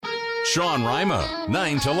Sean Rima,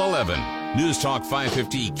 9 till 11. News Talk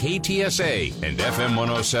 550 KTSA and FM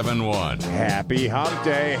 1071. Happy hump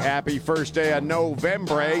day. Happy first day of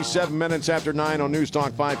November. 7 minutes after 9 on News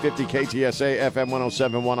Talk 550 KTSA FM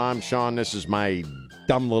 1071. I'm Sean. This is my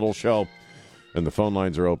dumb little show. And the phone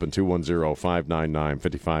lines are open,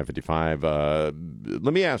 210-599-5555.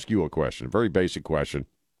 Let me ask you a question, a very basic question.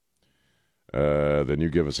 Then you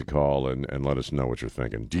give us a call and let us know what you're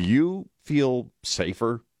thinking. Do you feel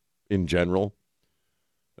safer in general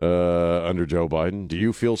under Joe Biden? Do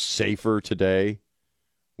you feel safer today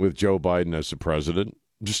with Joe Biden as the president?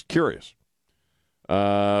 Just curious.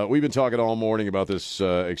 We've been talking all morning about this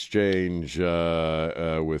exchange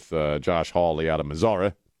with Josh Hawley out of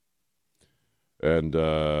Missouri. And,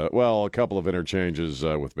 a couple of interchanges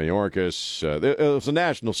with Mayorkas. It was a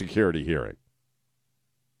national security hearing.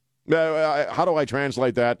 How do I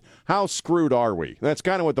translate that? How screwed are we? That's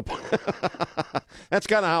kind of what that's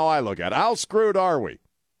kind of how I look at it. How screwed are we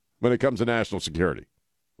when it comes to national security,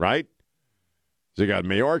 right? So you got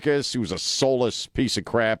Mayorkas, who's a soulless piece of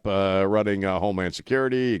crap running Homeland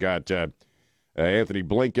Security. You got Anthony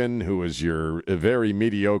Blinken, who is your very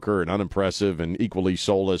mediocre and unimpressive and equally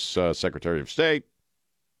soulless Secretary of State.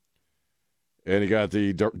 And you got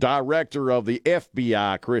the director of the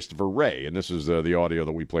FBI, Christopher Wray. And this is the audio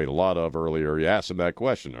that we played a lot of earlier. You asked him that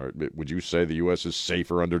question. Would you say the U.S. is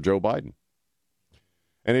safer under Joe Biden?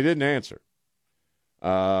 And he didn't answer.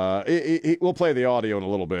 We'll play the audio in a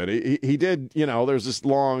little bit. He did, there's this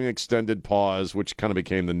long extended pause, which kind of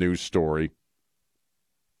became the news story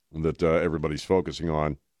that everybody's focusing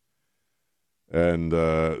on. And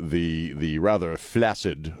the rather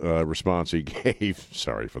flaccid response he gave,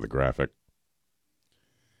 sorry for the graphic,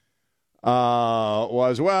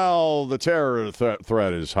 was, the terror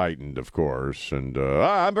threat is heightened, of course. And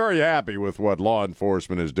I'm very happy with what law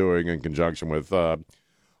enforcement is doing in conjunction with,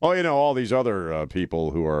 all these other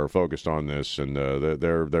people who are focused on this. And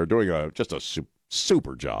they're doing just a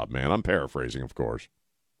super job, man. I'm paraphrasing, of course.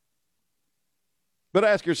 But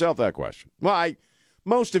ask yourself that question. Well,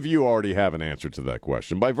 most of you already have an answer to that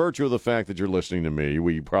question. By virtue of the fact that you're listening to me,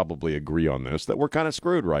 we probably agree on this, that we're kind of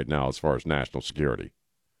screwed right now as far as national security.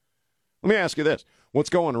 Let me ask you this.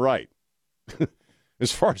 What's going right?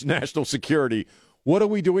 As far as national security, what are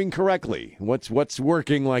we doing correctly? What's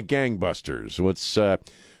working like gangbusters? What's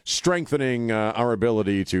strengthening our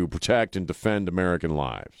ability to protect and defend American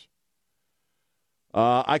lives?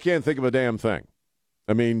 I can't think of a damn thing.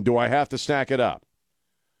 I mean, do I have to stack it up?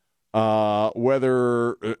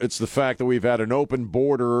 Whether it's the fact that we've had an open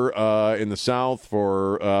border in the South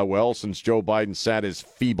for, since Joe Biden sat his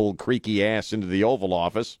feeble, creaky ass into the Oval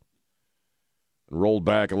Office and rolled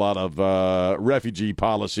back a lot of refugee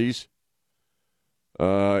policies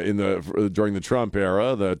during the Trump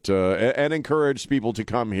era that and encouraged people to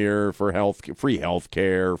come here for free health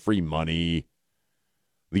care, free money,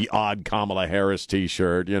 the odd Kamala Harris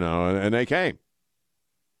T-shirt, and they came.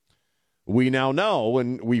 We now know,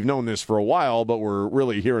 and we've known this for a while, but we're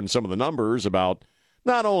really hearing some of the numbers about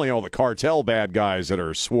not only all the cartel bad guys that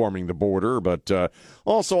are swarming the border, but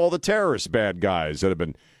also all the terrorist bad guys that have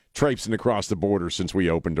been traipsing across the border since we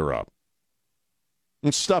opened her up.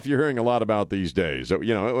 It's stuff you're hearing a lot about these days.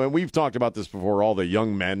 And we've talked about this before, all the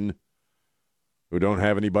young men who don't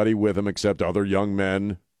have anybody with them except other young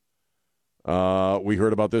men. We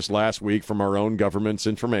heard about this last week from our own government's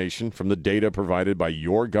information, from the data provided by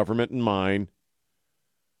your government and mine,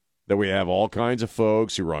 that we have all kinds of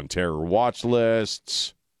folks who are on terror watch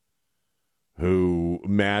lists, who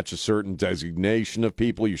match a certain designation of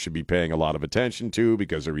people you should be paying a lot of attention to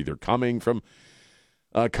because they're either coming from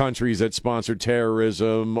countries that sponsor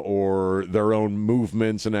terrorism or their own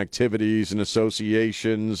movements and activities and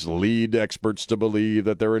associations lead experts to believe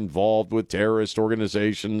that they're involved with terrorist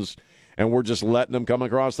organizations, and we're just letting them come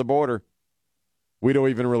across the border. We don't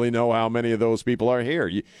even really know how many of those people are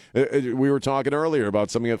here. We were talking earlier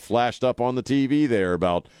about something that flashed up on the TV there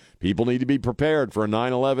about people need to be prepared for a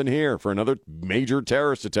 9/11 here, for another major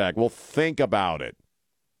terrorist attack. Well, think about it.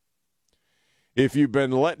 If you've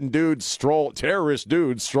been letting terrorist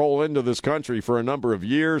dudes stroll into this country for a number of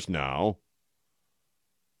years now,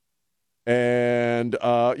 and,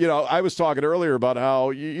 I was talking earlier about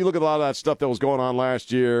how you look at a lot of that stuff that was going on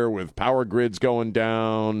last year with power grids going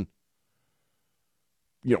down,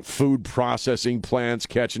 food processing plants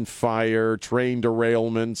catching fire, train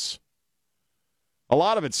derailments. A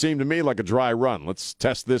lot of it seemed to me like a dry run. Let's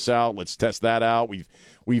test this out. Let's test that out.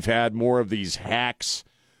 We've had more of these hacks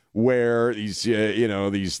where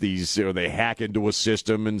they hack into a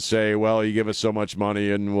system and say, well, you give us so much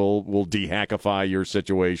money and we'll de-hackify your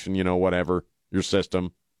situation, whatever, your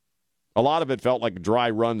system. A lot of it felt like dry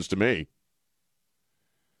runs to me.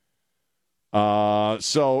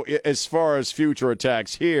 So as far as future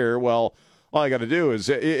attacks here, well, all I got to do is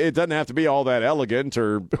it doesn't have to be all that elegant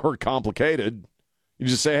or complicated. You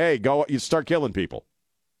just say, hey, go. You start killing people,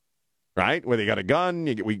 right? Whether you got a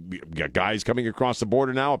gun, we got guys coming across the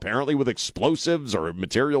border now, apparently with explosives or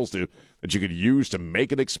materials that you could use to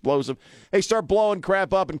make an explosive. Hey, start blowing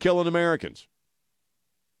crap up and killing Americans.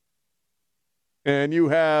 And you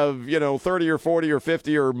have, 30 or 40 or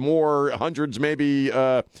 50 or more, hundreds maybe,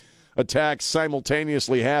 attacks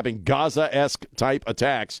simultaneously happening, Gaza-esque type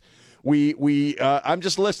attacks. I'm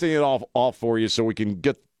just listing it off for you so we can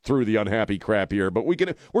get through the unhappy crap here. But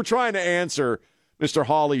we're trying to answer Mr.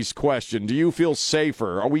 Hawley's question. Do you feel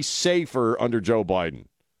safer? Are we safer under Joe Biden?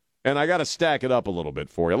 And I got to stack it up a little bit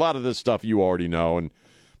for you. A lot of this stuff you already know and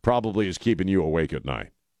probably is keeping you awake at night.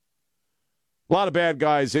 A lot of bad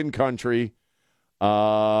guys in country.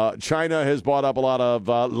 China has bought up a lot of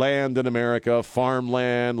land in America,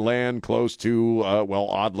 farmland, land close to,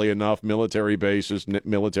 oddly enough, military bases,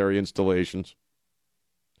 military installations.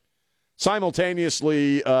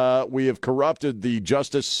 Simultaneously, we have corrupted the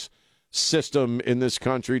justice system in this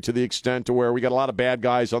country to the extent to where we got a lot of bad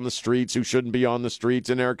guys on the streets who shouldn't be on the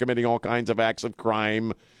streets, and they're committing all kinds of acts of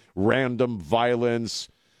crime, random violence,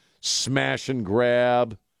 smash and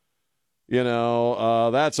grab.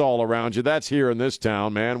 That's all around you. That's here in this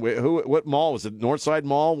town, man. What mall was it? Northside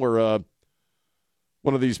Mall, where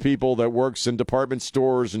one of these people that works in department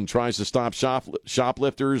stores and tries to stop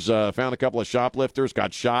shoplifters found a couple of shoplifters,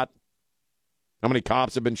 got shot. How many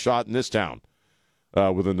cops have been shot in this town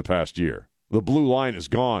within the past year? The blue line is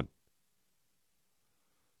gone.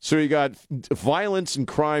 So you got violence and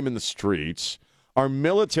crime in the streets. Our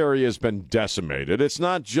military has been decimated. It's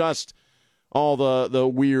not just all the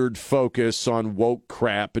weird focus on woke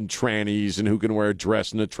crap and trannies and who can wear a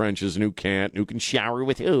dress in the trenches and who can't, who can shower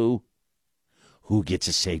with who gets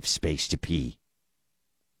a safe space to pee.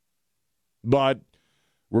 But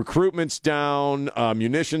recruitment's down,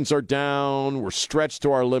 munitions are down, we're stretched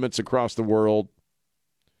to our limits across the world.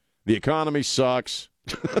 The economy sucks.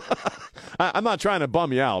 I'm not trying to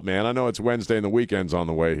bum you out, man. I know it's Wednesday and the weekend's on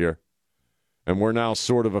the way here. And we're now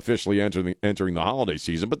sort of officially entering the holiday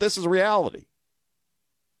season, but this is reality.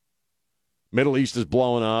 Middle East is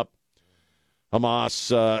blowing up.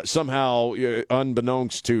 Hamas, somehow,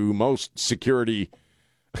 unbeknownst to most security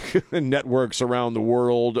networks around the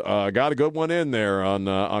world, got a good one in there on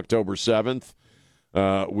October 7th.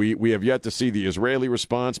 We have yet to see the Israeli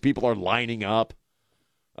response. People are lining up,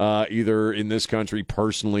 either in this country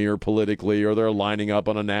personally or politically, or they're lining up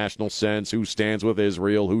on a national sense. Who stands with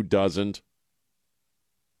Israel, who doesn't.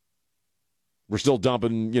 We're still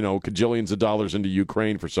dumping, cajillions of dollars into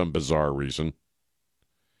Ukraine for some bizarre reason.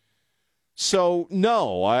 So,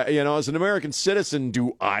 no, as an American citizen,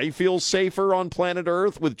 do I feel safer on planet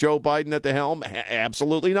Earth with Joe Biden at the helm?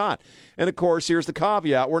 Absolutely not. And, of course, here's the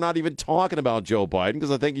caveat. We're not even talking about Joe Biden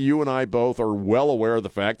because I think you and I both are well aware of the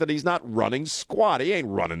fact that he's not running squat. He ain't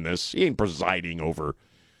running this. He ain't presiding over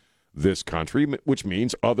this country, which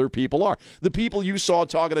means other people are. The people you saw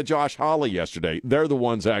talking to Josh Hawley yesterday, they're the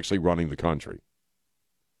ones actually running the country.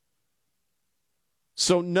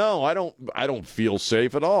 So no, I don't feel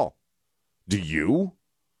safe at all. Do you?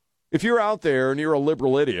 If you're out there and you're a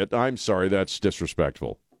liberal idiot, I'm sorry, that's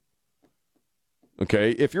disrespectful.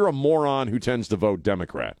 Okay? If you're a moron who tends to vote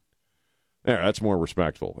Democrat, yeah, that's more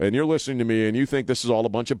respectful. And you're listening to me and you think this is all a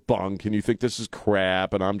bunch of bunk and you think this is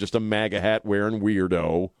crap and I'm just a MAGA hat wearing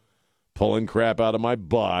weirdo pulling crap out of my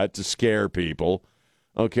butt to scare people.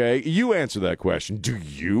 Okay? You answer that question. Do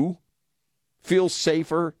you feel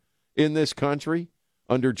safer in this country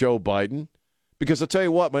under Joe Biden? Because I'll tell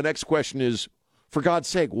you what, my next question is, for God's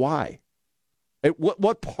sake, why?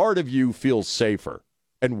 What part of you feels safer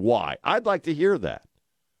and why? I'd like to hear that.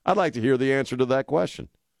 I'd like to hear the answer to that question.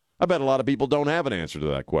 I bet a lot of people don't have an answer to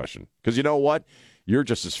that question. Because you know what? You're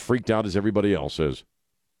just as freaked out as everybody else is.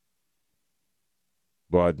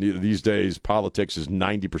 But these days, politics is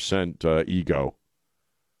 90% ego.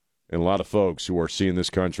 And a lot of folks who are seeing this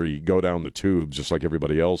country go down the tubes just like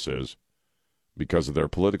everybody else is, because of their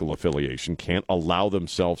political affiliation, can't allow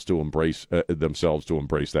themselves to embrace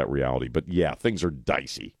that reality. But yeah, things are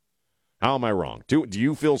dicey. How am I wrong? Do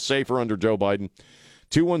you feel safer under Joe Biden?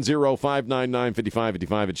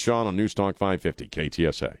 210-599-5555. It's Sean on News Talk 550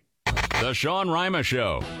 KTSA. The Sean Rima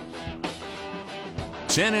Show.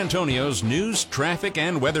 San Antonio's news, traffic,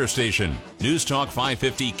 and weather station. News Talk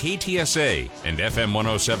 550 KTSA and FM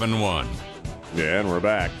 107.1. Yeah, and we're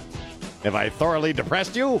back. Have I thoroughly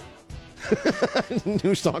depressed you?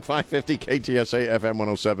 News Talk 550 KTSA FM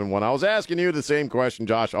 1071. I was asking you the same question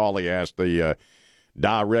Josh Hawley asked the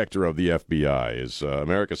director of the FBI. Is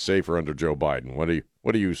America safer under Joe Biden?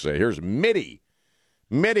 What do you say? Here's Mitty.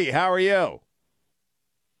 Mitty, how are you?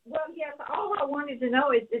 Well, yes, all I wanted to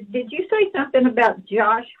know is, did you say something about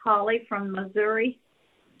Josh Hawley from Missouri?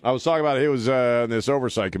 I was talking about he was in this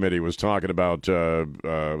oversight committee was talking about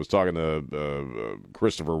was talking to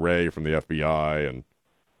Christopher Wray from the FBI and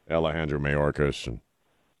Alejandro Mayorkas. And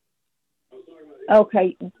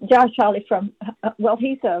okay, Josh Hawley from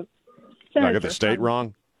he's a senator. Did I get the state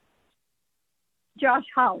wrong? Josh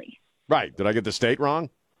Hawley. Right. Did I get the state wrong?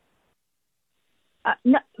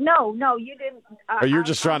 No, you didn't. Or you're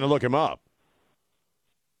just trying to look him up?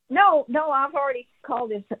 No, I've already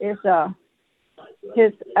called his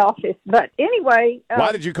office. But anyway,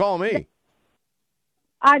 why did you call me?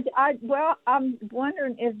 I'm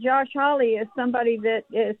wondering if Josh Hawley is somebody that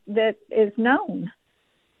is known.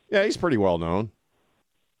 Yeah, he's pretty well known.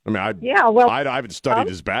 I mean, I haven't studied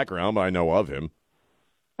his background, but I know of him.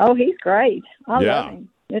 Oh, he's great. I love him.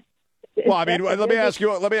 Well, I mean, let me ask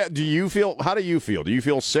you. How do you feel? Do you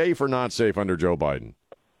feel safe or not safe under Joe Biden?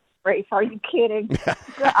 Safe? Are you kidding?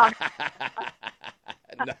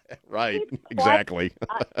 Right, exactly.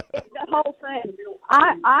 The whole thing.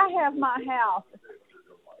 I have my house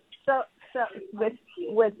so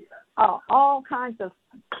with all kinds of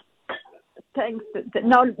things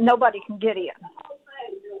that nobody can get in.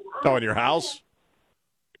 Oh, in your house?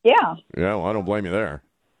 Yeah. Yeah. Well, I don't blame you there.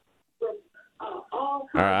 All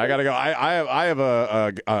right, I gotta go.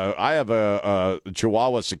 I have a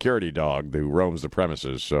Chihuahua security dog who roams the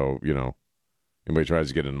premises. So anybody tries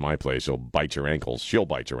to get into my place, he'll bite your ankles. She'll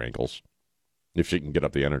bite your ankles if she can get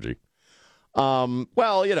up the energy. Well,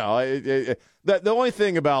 the only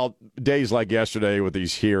thing about days like yesterday with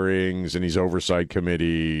these hearings and these oversight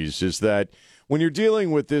committees is that when you're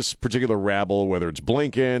dealing with this particular rabble, whether it's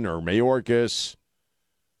Blinken or Mayorkas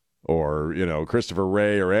or, Christopher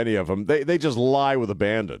Wray or any of them, they just lie with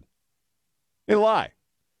abandon. They lie.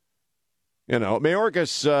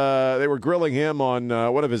 Mayorkas, they were grilling him on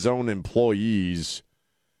one of his own employees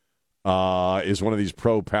is one of these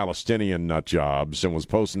pro-Palestinian nut jobs and was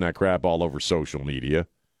posting that crap all over social media.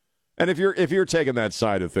 And if you're taking that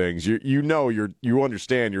side of things, you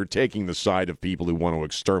understand you're taking the side of people who want to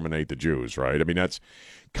exterminate the Jews, right? I mean, that's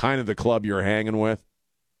kind of the club you're hanging with.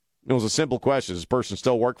 It was a simple question. Does this person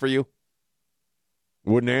still work for you?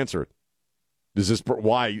 Wouldn't answer it.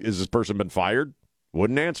 Why is this person been fired?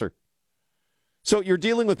 Wouldn't answer. So you're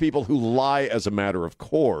dealing with people who lie as a matter of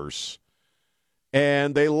course,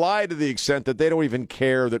 and they lie to the extent that they don't even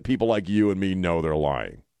care that people like you and me know they're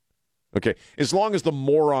lying. Okay, as long as the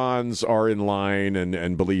morons are in line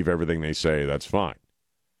and believe everything they say, that's fine.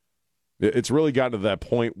 It's really gotten to that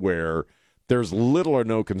point where there's little or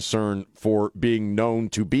no concern for being known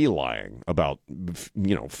to be lying about,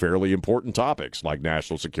 fairly important topics like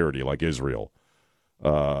national security, like Israel,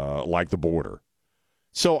 like the border.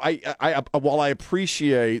 So while I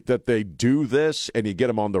appreciate that they do this and you get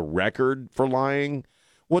them on the record for lying,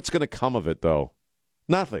 what's going to come of it, though?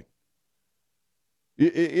 Nothing.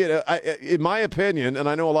 In my opinion, and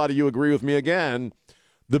I know a lot of you agree with me again,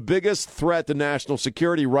 the biggest threat to national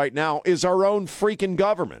security right now is our own freaking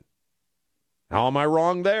government. How am I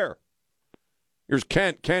wrong there? Here's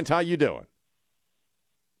Kent. Kent, how you doing?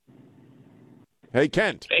 Hey,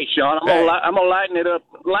 Kent. Hey, Sean. I'm gonna lighten it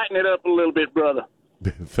up a little bit, brother.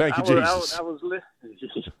 Thank you, Jesus. I was listening.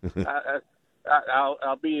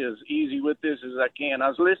 I'll be as easy with this as I can. I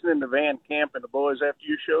was listening to Van Camp and the boys after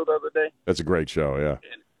your show the other day. That's a great show, yeah.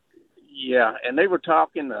 And they were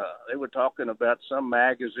talking. They were talking about some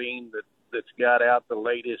magazine that's got out the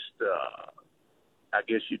latest. I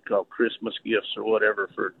guess you'd call Christmas gifts or whatever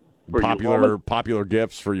for popular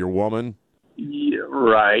gifts for your woman. Yeah,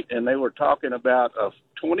 right. And they were talking about a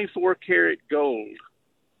 24-karat gold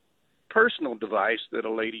personal device that a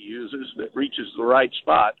lady uses that reaches the right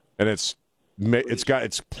spot. And it's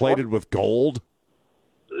plated with gold.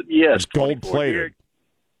 Yes, it's gold plated.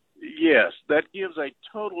 Yes, that gives a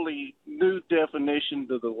totally new definition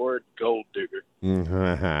to the word gold digger.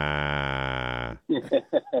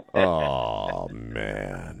 Oh,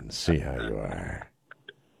 man. See how you are.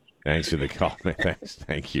 Thanks for the call, man.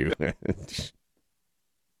 Thank you.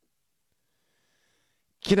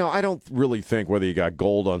 I don't really think whether you got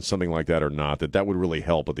gold on something like that or not, that would really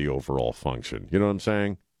help with the overall function. You know what I'm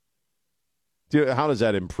saying? How does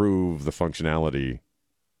that improve the functionality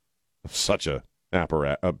of such a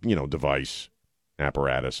device,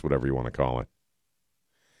 apparatus, whatever you want to call it?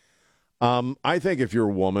 I think if your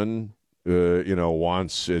woman,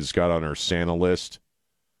 has got on her Santa list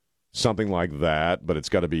something like that, but it's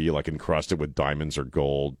got to be like encrusted with diamonds or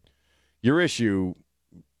gold. Your issue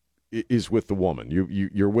is with the woman.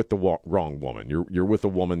 You're with the wrong woman. You're with a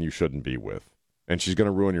woman you shouldn't be with, and she's going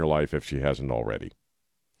to ruin your life if she hasn't already.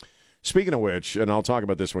 Speaking of which, and I'll talk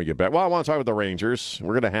about this when we get back. Well, I want to talk about the Rangers.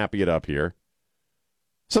 We're going to happy it up here.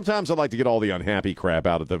 Sometimes I like to get all the unhappy crap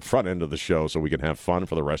out at the front end of the show so we can have fun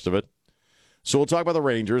for the rest of it. So we'll talk about the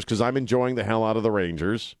Rangers because I'm enjoying the hell out of the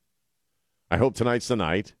Rangers. I hope tonight's the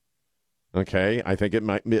night. Okay, I think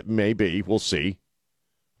it may be. We'll see.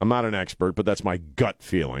 I'm not an expert, but that's my gut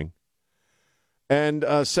feeling. And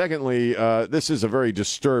secondly, this is a very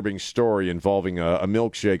disturbing story involving a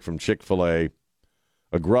milkshake from Chick-fil-A,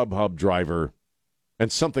 a Grubhub driver,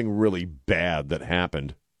 and something really bad that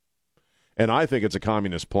happened. And I think it's a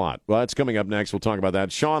communist plot. Well, that's coming up next. We'll talk about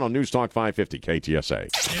that. Sean on News Talk 550 KTSA.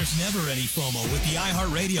 There's never any FOMO with the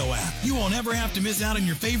iHeartRadio app. You won't ever have to miss out on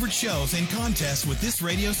your favorite shows and contests with this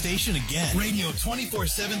radio station again. Radio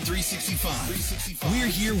 24/7, 365. We're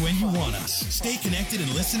here when you want us. Stay connected and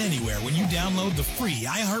listen anywhere when you download the free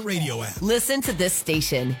iHeartRadio app. Listen to this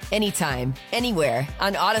station anytime, anywhere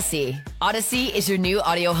on Odyssey. Odyssey is your new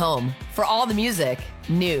audio home for all the music,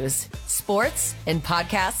 news, sports, and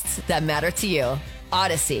podcasts that matter to you.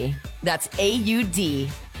 Odyssey. That's AUDACY.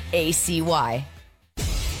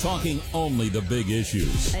 Talking only the big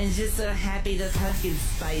issues. I'm just so happy that pumpkin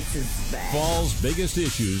spice is back. Fall's biggest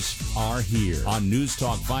issues are here on News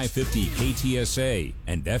Talk 550 KTSA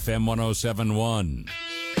and FM 1071.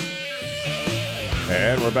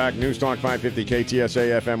 And we're back. News Talk 550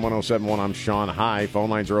 KTSA FM 1071. I'm Sean. Hi. Phone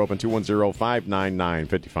lines are open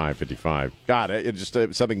 210-599-5555. Got it. It just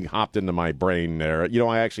something hopped into my brain there. You know,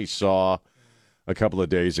 I actually saw a couple of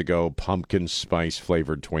days ago pumpkin spice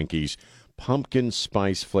flavored Twinkies. Pumpkin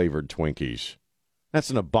spice flavored Twinkies. That's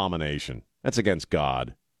an abomination. That's against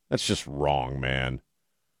God. That's just wrong, man.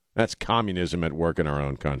 That's communism at work in our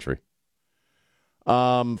own country.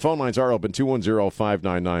 Phone lines are open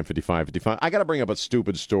 210-599-5555. I got to bring up a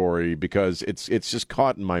stupid story because it's just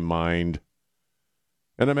caught in my mind,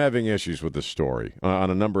 and I'm having issues with this story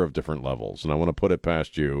on a number of different levels, and I want to put it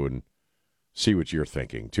past you and see what you're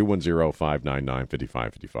thinking.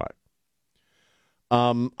 210-599-5555.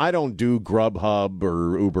 I don't do Grubhub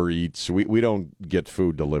or Uber Eats. We don't get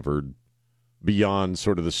food delivered beyond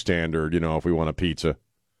sort of the standard, if we want a pizza.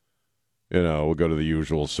 We'll go to the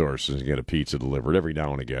usual sources and get a pizza delivered every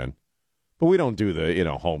now and again. But we don't do the,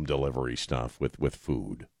 home delivery stuff with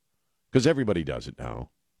food. Because everybody does it now,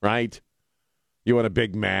 right? You want a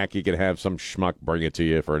Big Mac, you can have some schmuck bring it to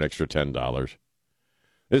you for an extra $10.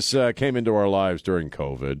 This came into our lives during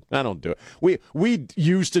COVID. I don't do it. We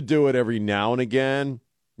used to do it every now and again,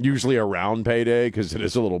 usually around payday because it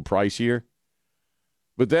is a little pricier.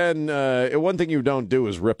 But then one thing you don't do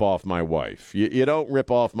is rip off my wife. You don't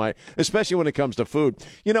rip off especially when it comes to food.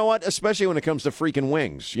 You know what? Especially when it comes to freaking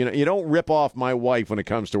wings. You don't rip off my wife when it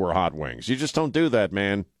comes to her hot wings. You just don't do that,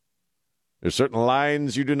 man. There's certain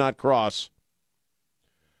lines you do not cross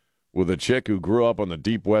with a chick who grew up on the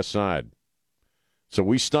deep west side. So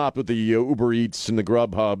we stopped with the Uber Eats and the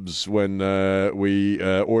Grubhubs when we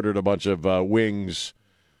ordered a bunch of wings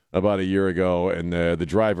about a year ago, and the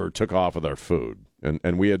driver took off with our food.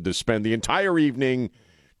 And we had to spend the entire evening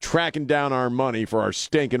tracking down our money for our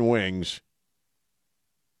stinking wings.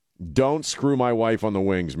 Don't screw my wife on the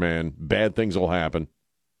wings, man. Bad things will happen.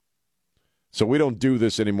 So we don't do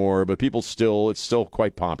this anymore, but it's still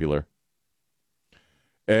quite popular.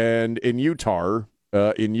 And in Utah,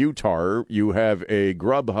 you have a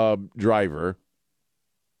Grubhub driver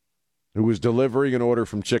who was delivering an order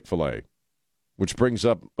from Chick-fil-A, which brings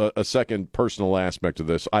up a second personal aspect of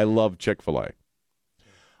this. I love Chick-fil-A.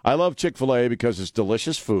 I love Chick-fil-A because it's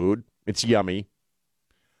delicious food. It's yummy.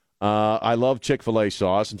 I love Chick-fil-A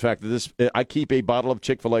sauce. In fact, I keep a bottle of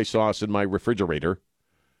Chick-fil-A sauce in my refrigerator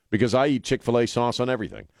because I eat Chick-fil-A sauce on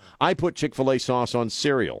everything. I put Chick-fil-A sauce on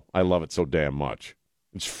cereal. I love it so damn much.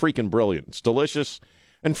 It's freaking brilliant. It's delicious.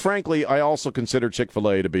 And frankly, I also consider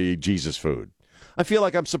Chick-fil-A to be Jesus food. I feel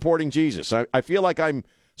like I'm supporting Jesus. I feel like I'm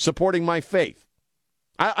supporting my faith.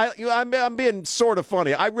 I'm being sort of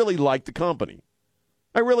funny. I really like the company.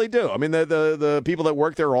 I really do. I mean, the people that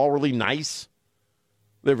work there are all really nice.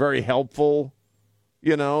 They're very helpful.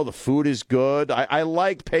 The food is good. I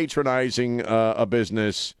like patronizing a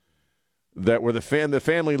business where the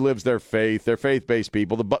family lives their faith. They're faith-based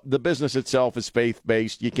people. The business itself is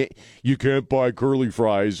faith-based. You can't buy curly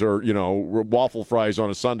fries or waffle fries on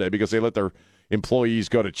a Sunday because they let their employees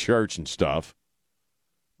go to church and stuff.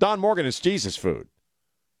 Don Morgan is Jesus food.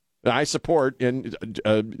 I support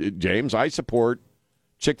James. I support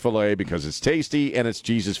Chick-fil-A because it's tasty and it's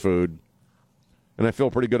Jesus food. And I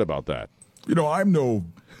feel pretty good about that. You know, I'm no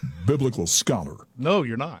biblical scholar. No,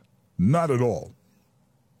 you're not. Not at all.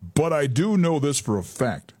 But I do know this for a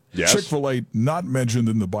fact. Yes. Chick-fil-A not mentioned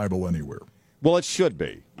in the Bible anywhere. Well, it should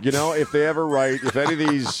be. You know, if they ever write, if any of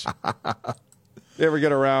these, they ever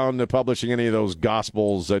get around to publishing any of those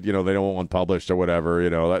gospels that, you know, they don't want published or whatever,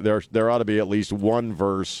 you know, there ought to be at least one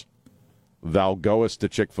verse, thou goest to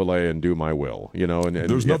Chick-fil-A and do my will, you know. And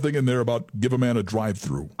there's nothing in there about give a man a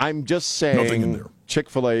drive-through. I'm just saying nothing in there.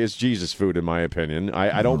 Chick-fil-A is Jesus food, in my opinion.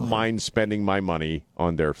 I don't mind spending my money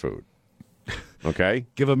on their food. Okay?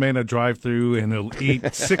 Give a man a drive-through and he'll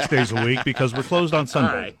eat 6 days a week because we're closed on Sunday.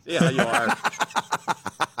 All right. Yeah, you are.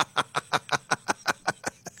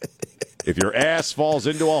 If your ass falls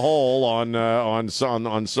into a hole on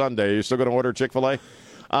Sunday, you're still going to order Chick-fil-A?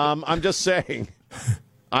 I'm just saying,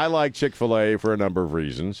 I like Chick-fil-A for a number of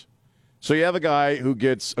reasons. So you have a guy who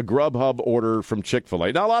gets a Grubhub order from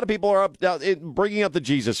Chick-fil-A. Now, a lot of people are bringing up the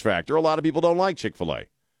Jesus factor. A lot of people don't like Chick-fil-A.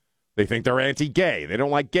 They think they're anti-gay. They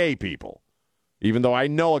don't like gay people. Even though I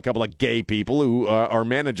know a couple of gay people who are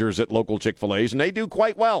managers at local Chick-fil-A's, and they do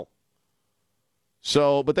quite well.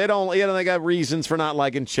 So, but they don't, you know, they got reasons for not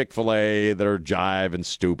liking Chick-fil-A that are jive and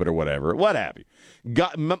stupid or whatever. What have you.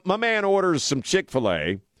 My man orders some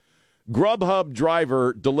Chick-fil-A. Grubhub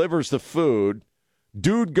driver delivers the food.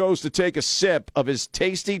 Dude goes to take a sip of his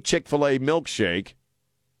tasty Chick-fil-A milkshake,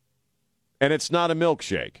 and it's not a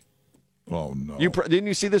milkshake. Oh, no. Didn't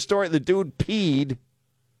you see the story? The dude peed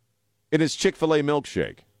in his Chick-fil-A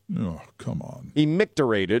milkshake. Oh, come on. He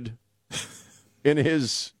micturated in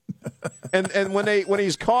his... And when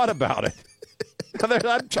he's caught about it,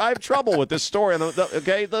 I have trouble with this story.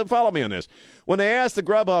 Okay, follow me on this. When they asked the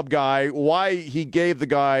Grubhub guy why he gave the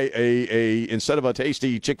guy a instead of a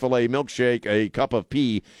tasty Chick-fil-A milkshake, a cup of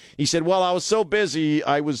pee, he said, "Well, I was so busy,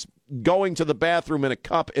 I was going to the bathroom in a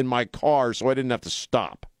cup in my car, so I didn't have to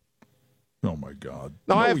stop." Oh my God!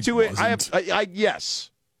 No, I have two.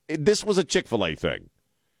 Yes, this was a Chick-fil-A thing.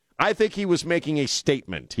 I think he was making a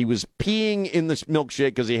statement. He was peeing in this milkshake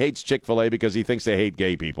because he hates Chick-fil-A because he thinks they hate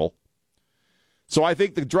gay people. So I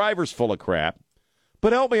think the driver's full of crap.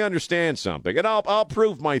 But help me understand something, and I'll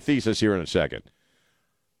prove my thesis here in a second.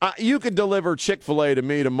 You could deliver Chick-fil-A to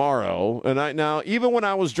me tomorrow, and now even when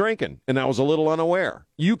I was drinking and I was a little unaware,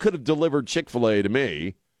 you could have delivered Chick-fil-A to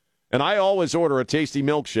me, and I always order a tasty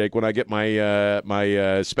milkshake when I get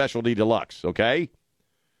my specialty deluxe. Okay.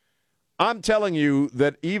 I'm telling you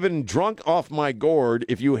that even drunk off my gourd,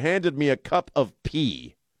 if you handed me a cup of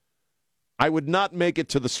pee, I would not make it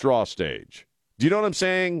to the straw stage. Do you know what I'm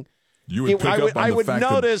saying? I would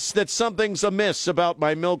notice that something's amiss about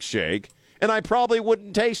my milkshake, and I probably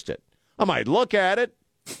wouldn't taste it. I might look at it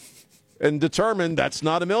and determine that's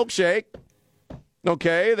not a milkshake.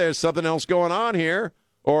 Okay, there's something else going on here.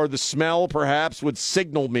 Or the smell perhaps would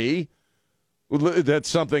signal me that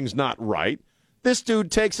something's not right. This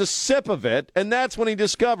dude takes a sip of it, and that's when he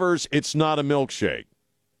discovers it's not a milkshake.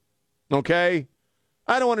 Okay?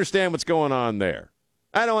 I don't understand what's going on there.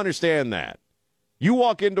 I don't understand that. You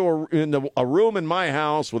walk into a room in my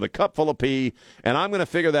house with a cup full of pee, and I'm going to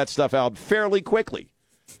figure that stuff out fairly quickly.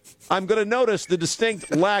 I'm going to notice the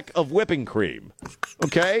distinct lack of whipping cream.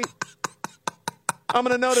 Okay? I'm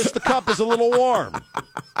going to notice the cup is a little warm.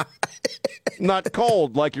 Not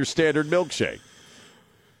cold like your standard milkshake.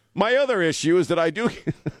 My other issue is that I do...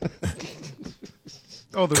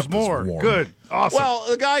 Oh, there's more. Good. Awesome. Well,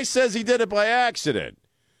 the guy says he did it by accident.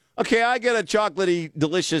 Okay, I get a chocolatey,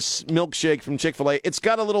 delicious milkshake from Chick-fil-A. It's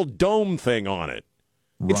got a little dome thing on it.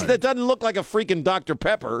 Right. It doesn't look like a freaking Dr.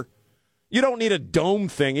 Pepper. You don't need a dome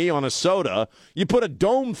thingy on a soda. You put a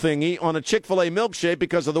dome thingy on a Chick-fil-A milkshake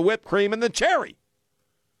because of the whipped cream and the cherry.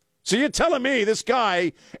 So you're telling me this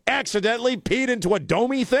guy accidentally peed into a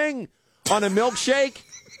domey thing on a milkshake?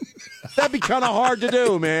 That'd be kind of hard to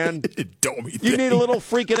do, man. You need a little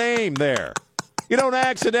freaking aim there. You don't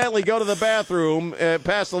accidentally go to the bathroom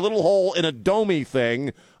past a little hole in a domey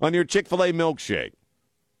thing on your Chick-fil-A milkshake.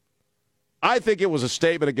 I think it was a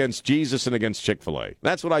statement against Jesus and against Chick-fil-A.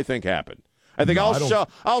 That's what I think happened. I think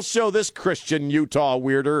I'll show this Christian Utah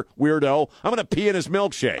weirdo. I'm going to pee in his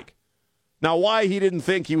milkshake. Now, why he didn't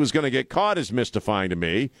think he was going to get caught is mystifying to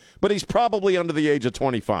me, but he's probably under the age of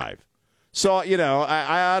 25. So, you know,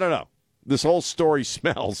 I don't know. This whole story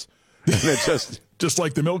smells. And it's just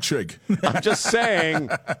like the milkshake. I'm just saying,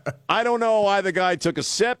 I don't know why the guy took a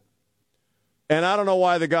sip, and I don't know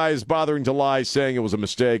why the guy is bothering to lie saying it was a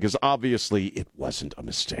mistake, because obviously it wasn't a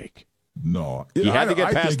mistake. No. He had to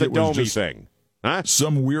get past the domey thing. Huh?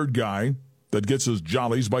 Some weird guy that gets his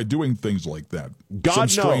jollies by doing things like that. God some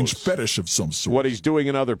strange knows fetish of some sort. what he's doing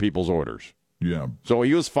in other people's orders. Yeah. So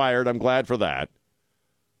he was fired. I'm glad for that.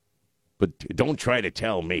 But don't try to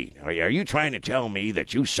tell me. Are you trying to tell me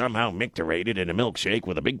that you somehow micturated in a milkshake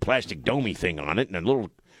with a big plastic domey thing on it and a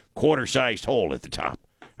little quarter-sized hole at the top?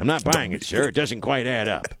 I'm not buying it, sir. It doesn't quite add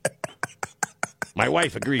up. My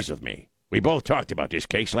wife agrees with me. We both talked about this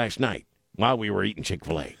case last night while we were eating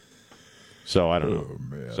Chick-fil-A. So I don't know.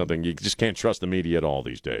 Man. Something you just can't trust the media at all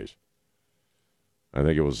these days. I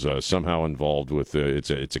think it was somehow involved with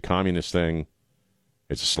it's a communist thing.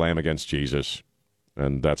 It's a slam against Jesus.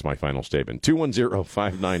 And that's my final statement.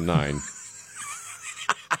 210-599.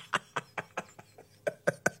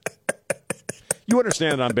 You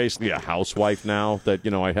understand that I'm basically a housewife now, that,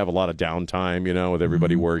 I have a lot of downtime, with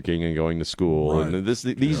everybody working and going to school. Right. And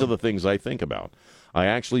these are the things I think about. I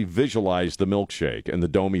actually visualize the milkshake and the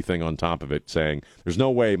domey thing on top of it, saying, there's no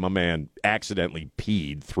way my man accidentally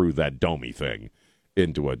peed through that domey thing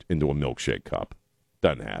into a milkshake cup.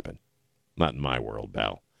 Doesn't happen. Not in my world,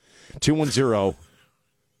 pal. 210.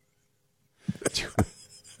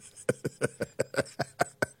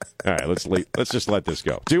 All right, let's just let this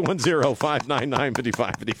go.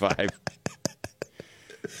 210-599-5555.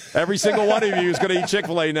 Every single one of you is going to eat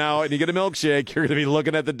Chick-fil-A now, and you get a milkshake. You're going to be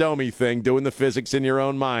looking at the domey thing, doing the physics in your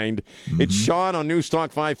own mind. Mm-hmm. It's Sean on News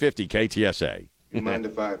Talk 550 KTSA. You mind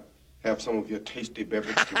if I have some of your tasty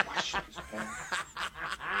beverage to wash these hands?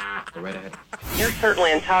 Go right ahead. You're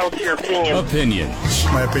certainly entitled to your opinion. Opinions.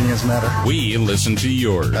 My opinions matter. We listen to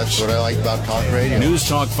yours. That's what I like about talk radio. News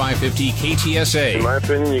Talk 550 KTSA. In my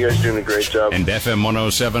opinion, you guys are doing a great job. And FM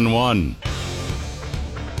 107.1.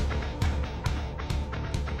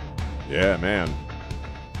 Yeah, man.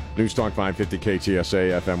 News Talk 550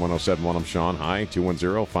 KTSA, FM 107.1. I'm Sean. Hi,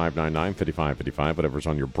 210-599-5555. Whatever's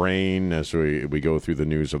on your brain as we go through the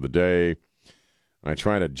news of the day. I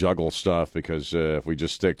try to juggle stuff because if we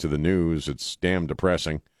just stick to the news, it's damn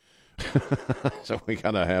depressing. So we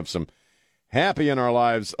gotta have some happy in our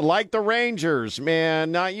lives, like the Rangers,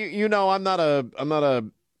 man. Now I'm not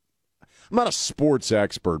a sports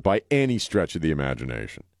expert by any stretch of the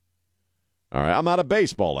imagination. All right, I'm not a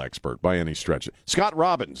baseball expert by any stretch. Scott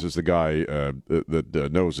Robbins is the guy that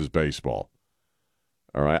knows his baseball.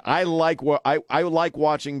 All right, I like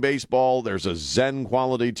watching baseball. There's a zen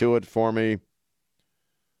quality to it for me.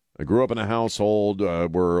 I grew up in a household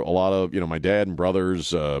where a lot of, my dad and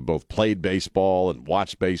brothers both played baseball and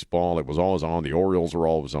watched baseball. It was always on. The Orioles were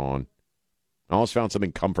always on. I always found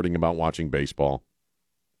something comforting about watching baseball.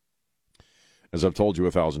 As I've told you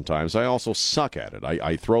 1,000 times, I also suck at it.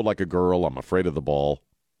 I throw like a girl. I'm afraid of the ball.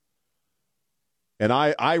 And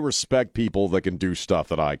I respect people that can do stuff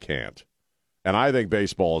that I can't. And I think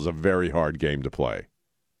baseball is a very hard game to play.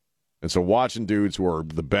 And so watching dudes who are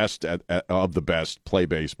the best of the best play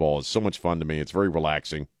baseball is so much fun to me. It's very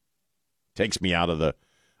relaxing. Takes me out of the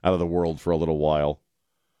world for a little while.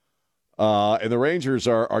 And the Rangers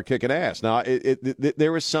are kicking ass. Now,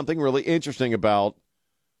 there is something really interesting about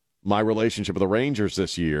my relationship with the Rangers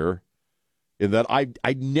this year, in that I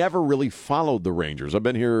never really followed the Rangers. I've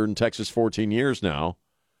been here in Texas 14 years now,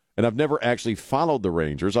 and I've never actually followed the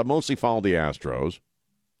Rangers. I've mostly followed the Astros,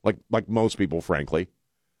 like most people, frankly.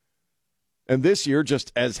 And this year,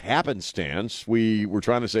 just as happenstance, we were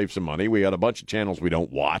trying to save some money. We had a bunch of channels we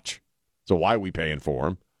don't watch, so why are we paying for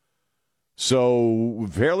them? So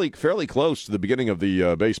fairly close to the beginning of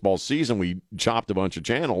the baseball season, we chopped a bunch of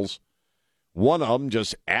channels. One of them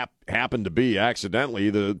just happened to be accidentally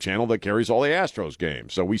the channel that carries all the Astros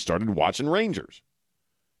games. So we started watching Rangers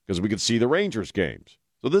because we could see the Rangers games.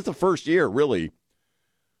 So this is the first year, really,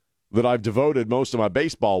 that I've devoted most of my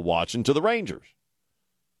baseball watching to the Rangers.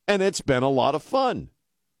 And it's been a lot of fun.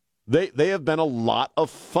 They have been a lot of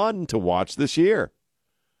fun to watch this year.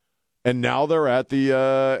 And now they're at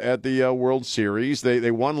the World Series.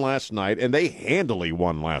 They won last night, and they handily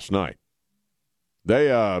won last night.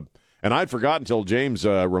 And I'd forgotten until James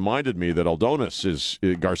reminded me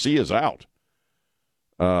that Garcia's out.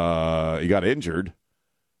 He got injured.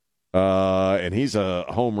 And he's a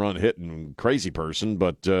home run hitting crazy person,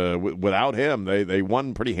 but without him, they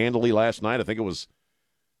won pretty handily last night. I think it was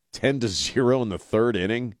 10-0 in the third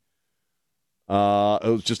inning. It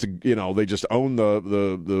was just they just owned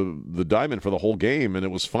the diamond for the whole game, and it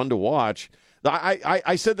was fun to watch.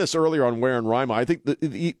 I said this earlier on Ware and Rima. I think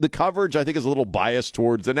the coverage is a little biased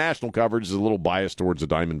towards the national coverage is a little biased towards the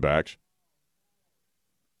Diamondbacks.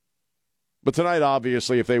 But tonight,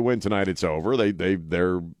 obviously, if they win tonight, it's over.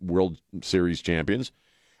 They're World Series champions.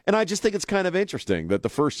 And I just think it's kind of interesting that the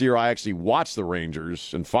first year I actually watched the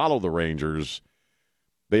Rangers and follow the Rangers,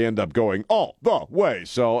 they end up going all the way.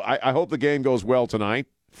 So I hope the game goes well tonight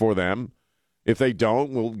for them. If they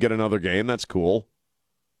don't, we'll get another game. That's cool.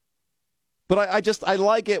 But I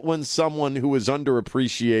like it when someone who is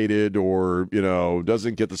underappreciated or,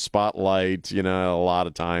 doesn't get the spotlight, a lot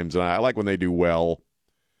of times. And I like when they do well.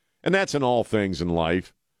 And that's in all things in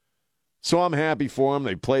life. So I'm happy for them.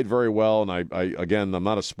 They played very well. And again, I'm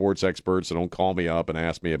not a sports expert, so don't call me up and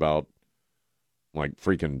ask me about, like,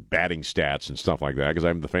 freaking batting stats and stuff like that, because I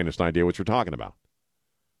have the faintest idea what you're talking about.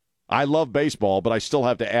 I love baseball, but I still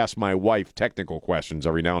have to ask my wife technical questions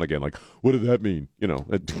every now and again, like, what did that mean?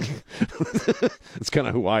 It's kind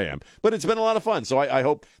of who I am. But it's been a lot of fun, so I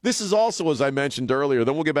hope. This is also, as I mentioned earlier,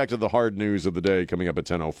 then we'll get back to the hard news of the day coming up at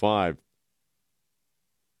 10:05.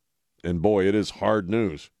 And boy, it is hard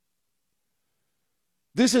news.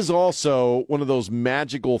 This is also one of those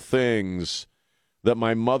magical things that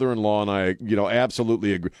my mother-in-law and I,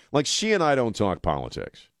 absolutely agree. Like, she and I don't talk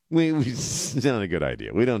politics. It's not a good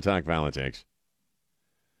idea. We don't talk politics.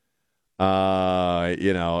 We have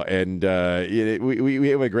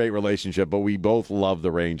a great relationship, but we both love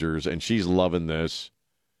the Rangers, and she's loving this.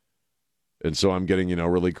 And so I'm getting,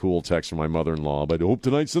 really cool texts from my mother-in-law. But I hope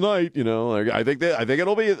tonight's the night. I think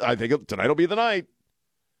tonight will be the night.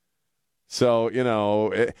 So,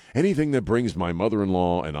 anything that brings my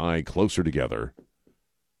mother-in-law and I closer together.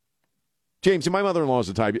 James, my mother-in-law is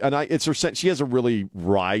the type, and she has a really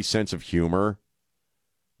wry sense of humor.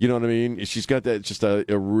 You know what I mean? She's got that just a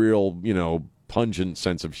real, pungent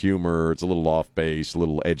sense of humor. It's a little off base, a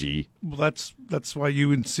little edgy. Well, that's why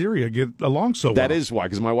you and Syria get along so well. That is why,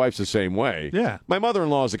 because my wife's the same way. Yeah. My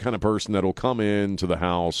mother-in-law is the kind of person that will come into the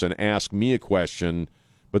house and ask me a question,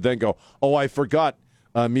 but then go, "Oh, I forgot.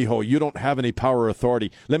 Mijo, you don't have any power or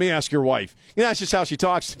authority. Let me ask your wife." That's just how she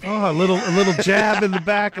talks. Oh, a little jab in the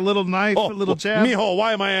back, a little knife, a little jab. Mijo,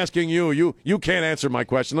 why am I asking you? You can't answer my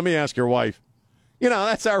question. Let me ask your wife.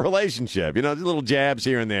 That's our relationship. Little jabs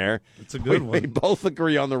here and there. It's a good one. We both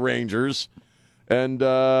agree on the Rangers, and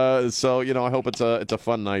so I hope it's a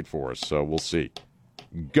fun night for us. So we'll see.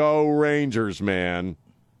 Go Rangers, man.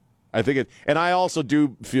 I think and I also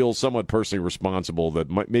do feel somewhat personally responsible that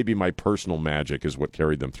maybe my personal magic is what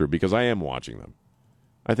carried them through, because I am watching them.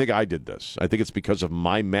 I think I did this. I think it's because of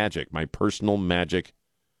my magic, my personal magic,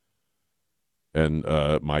 and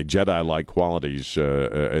my Jedi-like qualities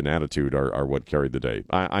and attitude are what carried the day.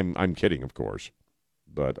 I'm kidding, of course,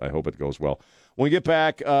 but I hope it goes well. When we get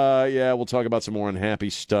back, we'll talk about some more unhappy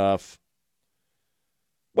stuff.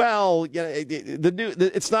 Well,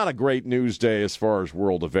 it's not a great news day as far as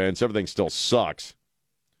world events. Everything still sucks.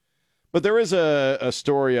 But there is a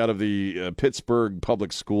story out of the Pittsburgh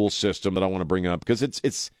public school system that I want to bring up, because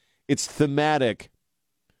it's thematic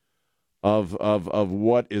of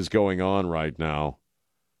what is going on right now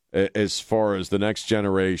as far as the next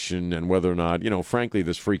generation and whether or not, frankly,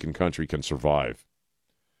 this freaking country can survive.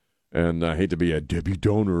 And I hate to be a Debbie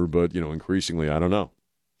Downer, but, increasingly, I don't know.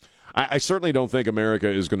 I certainly don't think America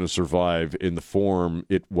is going to survive in the form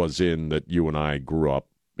it was in that you and I grew up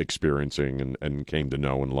experiencing and came to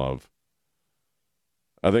know and love.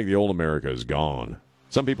 I think the old America is gone.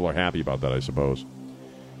 Some people are happy about that, I suppose.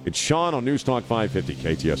 It's Sean on News Talk 550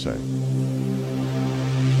 KTSA.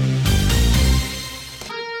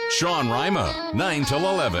 Sean Rima, 9 till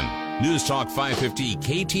 11. News Talk 550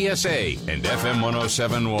 KTSA and FM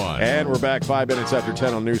 1071. And we're back 5 minutes after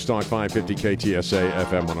 10 on News Talk 550 KTSA,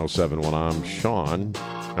 FM 1071. I'm Sean.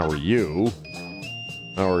 How are you?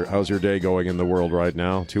 How's your day going in the world right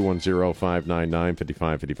now?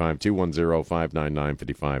 210-599-5555.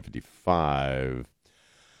 210-599-5555.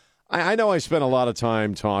 I know I spent a lot of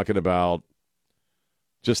time talking about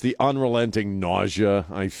just the unrelenting nausea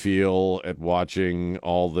I feel at watching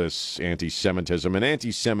all this anti-Semitism. And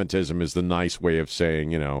anti-Semitism is the nice way of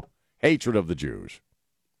saying, hatred of the Jews.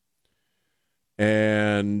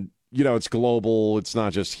 And, it's global. It's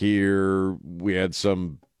not just here. We had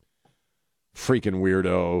some freaking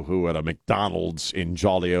weirdo who at a McDonald's in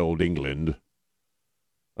jolly old England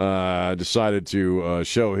decided to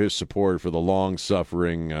show his support for the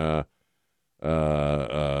long-suffering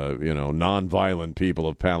nonviolent people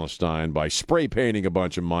of Palestine by spray painting a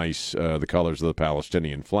bunch of mice the colors of the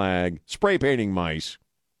Palestinian flag, spray painting mice,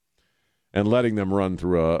 and letting them run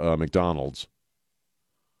through a McDonald's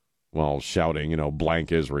while shouting,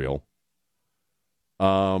 blank Israel.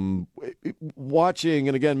 Watching,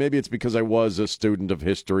 and again, maybe it's because I was a student of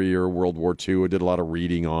history or World War II. I did a lot of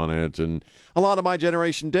reading on it, and a lot of my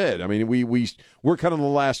generation did. I mean, we're kind of the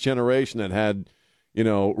last generation that had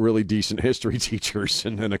really decent history teachers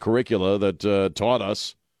and a curricula that taught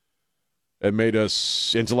us and made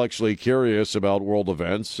us intellectually curious about world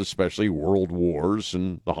events, especially world wars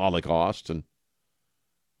and the Holocaust. And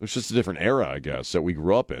it was just a different era, I guess, that we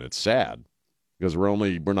grew up in. It's sad because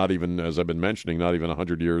we're not even, as I've been mentioning, not even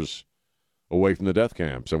 100 years away from the death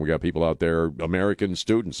camps. And we got people out there, American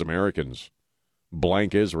students, Americans,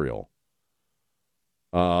 blank Israel.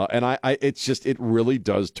 And it really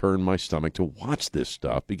does turn my stomach to watch this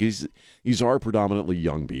stuff because these are predominantly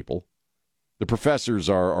young people. The professors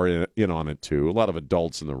are in on it too. A lot of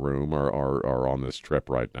adults in the room are on this trip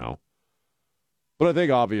right now. But I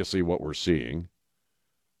think obviously what we're seeing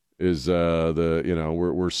is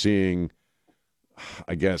we're seeing,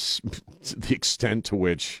 I guess, the extent to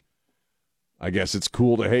which I guess it's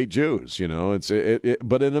cool to hate Jews.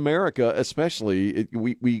 But in America especially,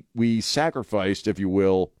 we sacrificed, if you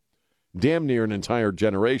will, damn near an entire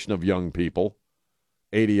generation of young people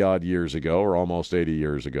 80 odd years ago, or almost 80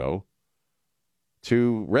 years ago,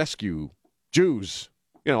 to rescue Jews.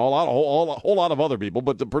 A whole lot of other people,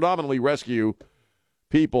 but to predominantly rescue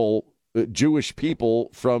people, Jewish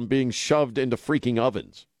people, from being shoved into freaking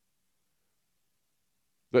ovens.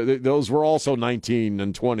 Those were also 19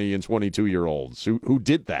 and 20 and 22-year-olds who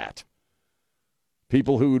did that.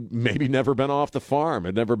 People who'd maybe never been off the farm,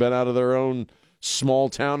 had never been out of their own small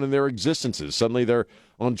town in their existences. Suddenly they're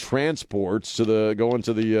on transports going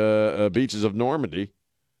to the beaches of Normandy,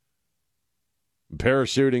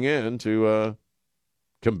 parachuting in to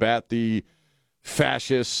combat the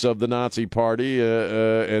fascists of the Nazi Party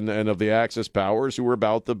and of the Axis powers who were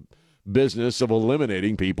about the business of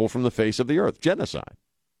eliminating people from the face of the earth. Genocide.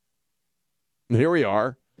 And here we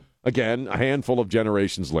are, again, a handful of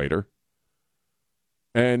generations later,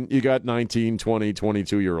 and you got 19, 20,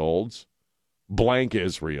 22-year-olds, blank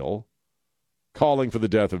Israel, calling for the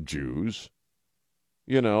death of Jews,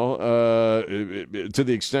 to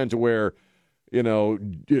the extent to where,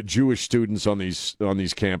 Jewish students on these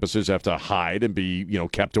campuses have to hide and be,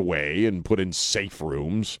 kept away and put in safe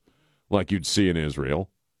rooms like you'd see in Israel.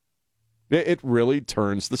 It really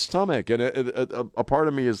turns the stomach. And a part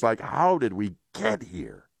of me is like, how did we get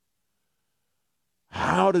here?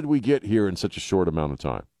 How did we get here in such a short amount of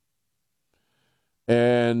time?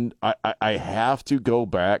 And I have to go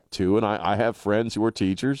back to, and I have friends who are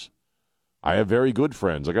teachers. I have very good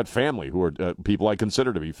friends. I got family who are people I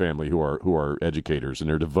consider to be family who are educators, and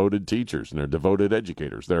they're devoted teachers and they're devoted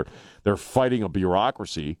educators. They're fighting a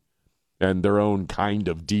bureaucracy and their own kind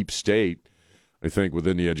of deep state, I think,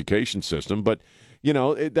 within the education system. But,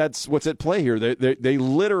 that's what's at play here. They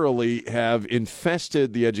literally have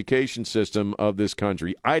infested the education system of this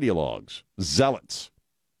country. Ideologues, zealots,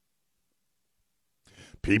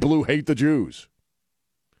 people who hate the Jews,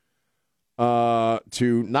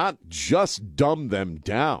 to not just dumb them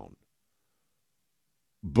down,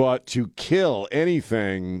 but to kill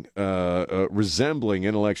anything resembling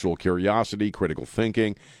intellectual curiosity, critical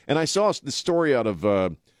thinking. And I saw the story out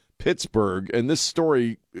of Pittsburgh, and this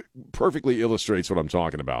story perfectly illustrates what I'm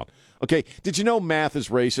talking about. Okay, did you know math is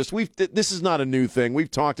racist? This is not a new thing.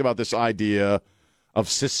 We've talked about this idea of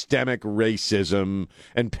systemic racism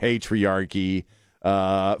and patriarchy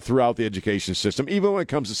throughout the education system, even when it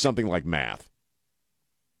comes to something like math.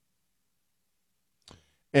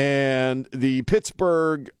 And the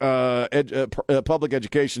Pittsburgh public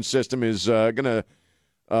education system is going to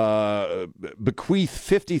bequeath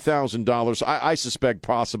 $50,000, I suspect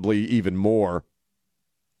possibly even more,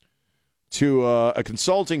 to a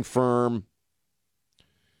consulting firm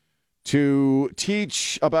to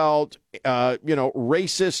teach about,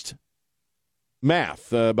 racist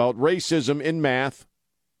math, about racism in math.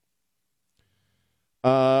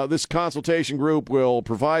 This consultation group will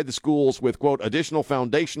provide the schools with, quote, additional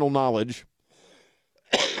foundational knowledge,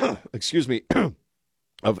 excuse me,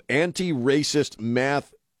 of anti-racist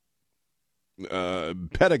math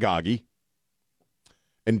pedagogy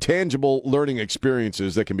and tangible learning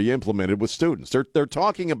experiences that can be implemented with students. They're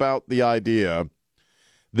talking about the idea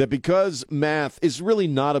that because math is really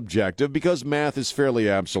not objective, because math is fairly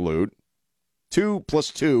absolute, 2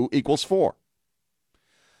 + 2 = 4.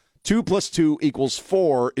 2 + 2 =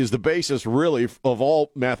 4 is the basis, really, of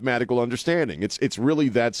all mathematical understanding. It's really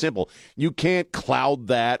that simple. You can't cloud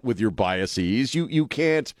that with your biases. You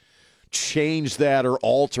can't change that or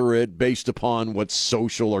alter it based upon what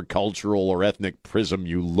social or cultural or ethnic prism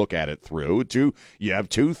you look at it through. You have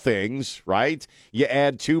 2 things, right? You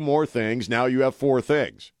add 2 more things, now you have 4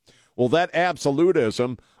 things. Well, that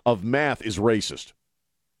absolutism of math is racist.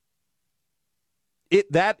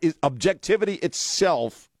 That is objectivity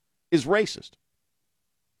itself is racist.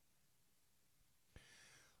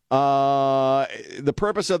 The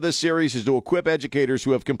purpose of this series is to equip educators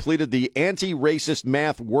who have completed the Anti-Racist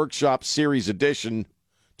Math Workshop Series Edition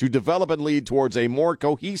to develop and lead towards a more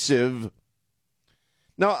cohesive...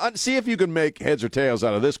 Now, see if you can make heads or tails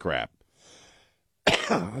out of this crap.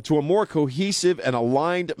 To a more cohesive and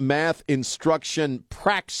aligned math instruction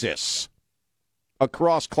praxis.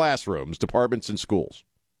 across classrooms, departments, and schools.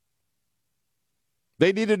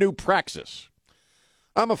 They need a new praxis.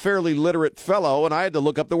 I'm a fairly literate fellow, and I had to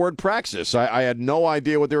look up the word praxis. I had no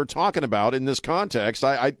idea what they were talking about in this context.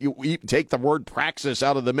 You take the word praxis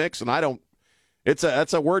out of the mix, and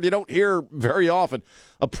that's a word you don't hear very often.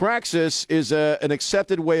 A praxis is an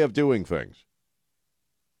accepted way of doing things.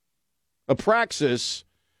 A praxis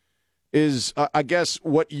is, I guess,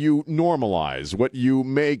 what you normalize, what you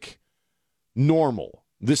make normal.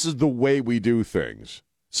 This is the way we do things.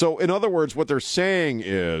 So, in other words, what they're saying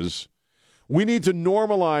is we need to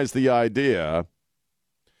normalize the idea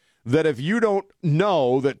that if you don't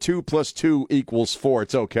know that 2 + 2 = 4,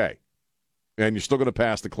 it's okay. And you're still going to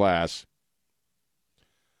pass the class.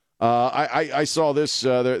 I saw this,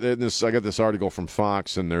 I got this article from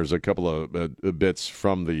Fox, and there's a couple of bits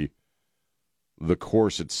from the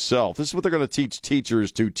course itself. This is what they're going to teach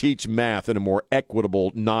teachers to teach math in a more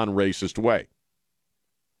equitable, non-racist way.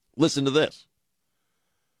 Listen to this.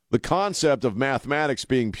 The concept of mathematics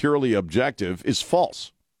being purely objective is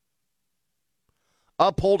false.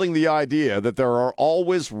 Upholding the idea that there are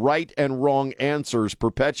always right and wrong answers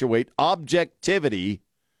perpetuate objectivity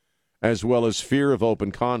as well as fear of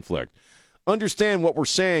open conflict. Understand what we're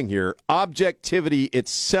saying here. Objectivity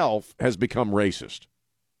itself has become racist.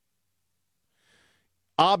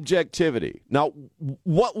 Objectivity. Now,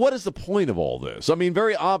 what is the point of all this? I mean,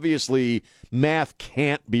 very obviously, math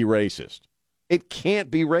can't be racist. It can't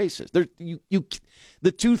be racist.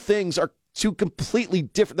 The two things are two completely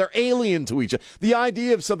different. They're alien to each other. The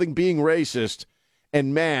idea of something being racist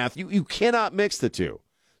and math, you cannot mix the two.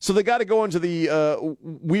 So they got to go into the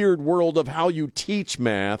weird world of how you teach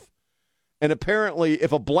math. And apparently,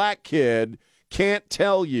 if a black kid can't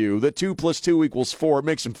tell you that 2 + 2 = 4, it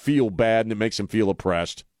makes him feel bad and it makes him feel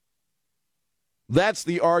oppressed. That's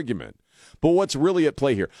the argument. But what's really at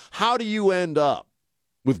play here? How do you end up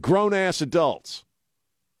with grown-ass adults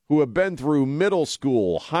who have been through middle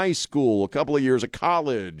school, high school, a couple of years of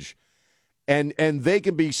college, and they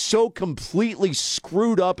can be so completely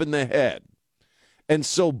screwed up in the head and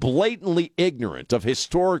so blatantly ignorant of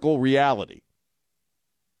historical reality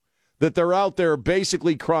that they're out there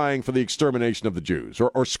basically crying for the extermination of the Jews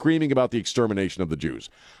or screaming about the extermination of the Jews.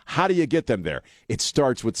 How do you get them there? It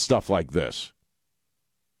starts with stuff like this.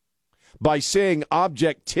 By saying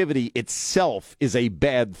objectivity itself is a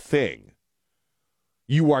bad thing,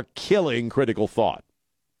 you are killing critical thought.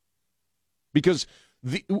 Because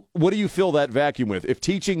what do you fill that vacuum with? If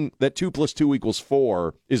teaching that 2 + 2 =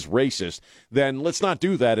 4 is racist, then let's not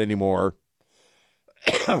do that anymore.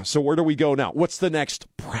 So where do we go now? What's the next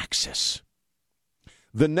praxis?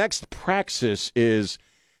 The next praxis is,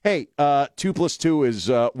 hey, 2 + 2 is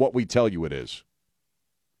what we tell you it is.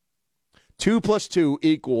 2 + 2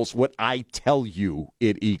 = what I tell you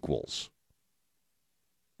it equals.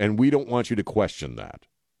 And we don't want you to question that.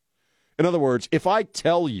 In other words, if I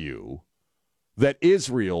tell you that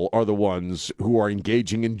Israel are the ones who are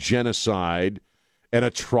engaging in genocide and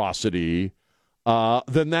atrocity,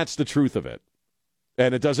 then that's the truth of it.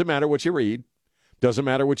 And it doesn't matter what you read, doesn't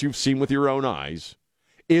matter what you've seen with your own eyes.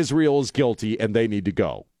 Israel is guilty and they need to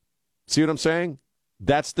go. See what I'm saying?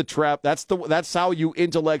 That's the trap. That's how you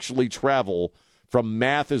intellectually travel from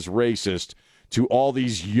math is racist to all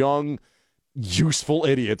these young, useful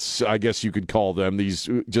idiots, I guess you could call them, these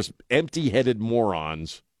just empty-headed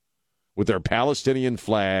morons with their Palestinian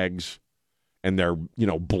flags and their,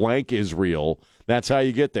 blank Israel. That's how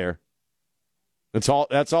you get there.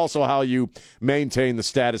 That's also how you maintain the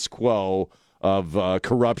status quo of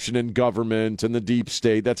corruption in government and the deep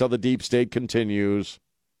state. That's how the deep state continues.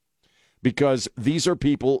 Because these are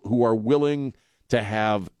people who are willing to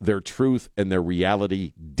have their truth and their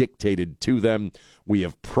reality dictated to them. We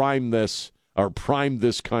have primed this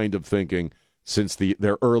kind of thinking since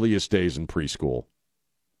their earliest days in preschool.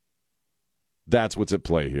 That's what's at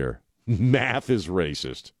play here. Math is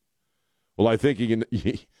racist. Well, I think you can,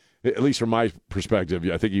 at least from my perspective,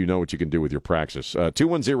 I think you know what you can do with your praxis.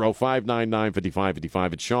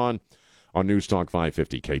 210-599-5555. It's Sean on News Talk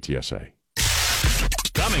 550 KTSA.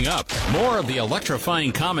 Coming up, more of the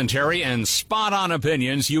electrifying commentary and spot-on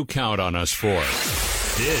opinions you count on us for.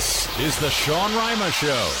 This is the Sean Rima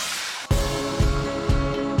Show.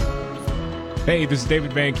 Hey, this is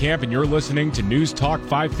David Van Camp, and you're listening to News Talk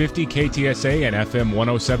 550 KTSA and FM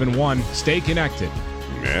 1071. Stay connected.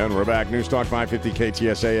 And we're back. News Talk 550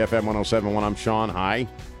 KTSA, FM 1071. I'm Sean. Hi.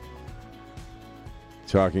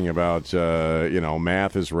 Talking about,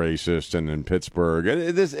 math is racist, and in Pittsburgh.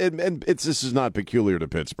 This is not peculiar to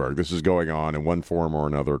Pittsburgh. This is going on in one form or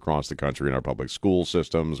another across the country in our public school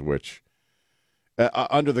systems, which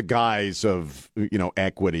under the guise of,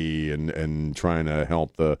 equity and trying to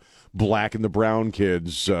help the black and the brown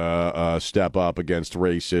kids step up against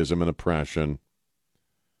racism and oppression.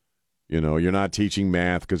 You're not teaching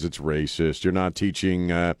math because it's racist. You're not teaching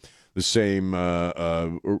the same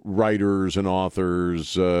writers and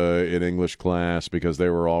authors in English class because they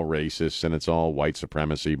were all racist and it's all white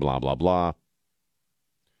supremacy, blah, blah, blah.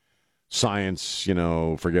 Science,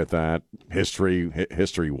 forget that.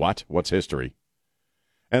 History, what? What's history?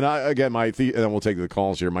 And and we'll take the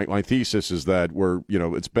calls here. My thesis is that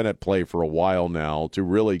it's been at play for a while now to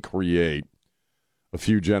really create a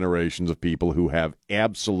few generations of people who have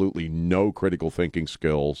absolutely no critical thinking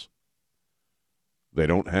skills. They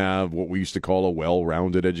don't have what we used to call a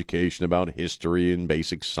well-rounded education about history and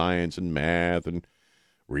basic science and math and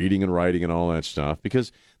reading and writing and all that stuff,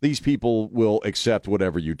 because these people will accept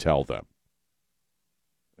whatever you tell them.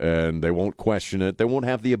 And they won't question it. They won't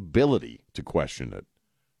have the ability to question it.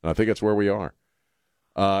 And I think that's where we are.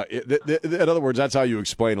 In other words, that's how you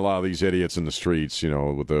explain a lot of these idiots in the streets,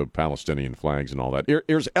 with the Palestinian flags and all that.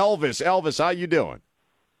 Here's Elvis. Elvis, how you doing?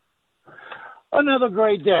 Another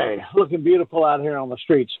great day. Looking beautiful out here on the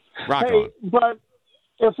streets. Rock on. But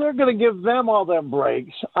if they're going to give them all them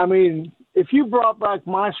breaks, I mean, if you brought back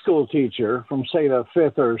my school teacher from, say, the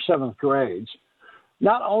 5th or 7th grades,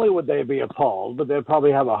 not only would they be appalled, but they'd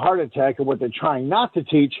probably have a heart attack at what they're trying not to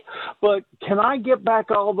teach. But can I get back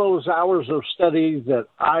all those hours of study that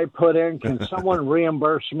I put in? Can someone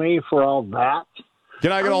reimburse me for all that?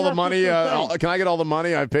 Can I get all the money? Can I get all the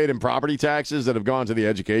money I've paid in property taxes that have gone to the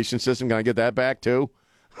education system? Can I get that back too?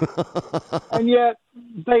 And yet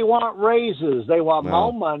they want raises. They want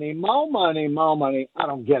more money, more money, more money. I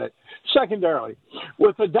don't get it. Secondarily,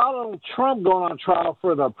 with the Donald Trump going on trial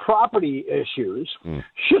for the property issues,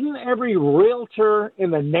 shouldn't every realtor in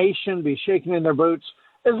the nation be shaking in their boots?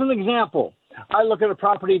 As an example, I look at a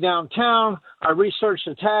property downtown. I research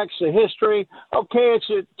the tax, the history. Okay, it's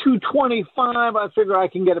at $225. I figure I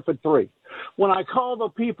can get it for $3. When I call the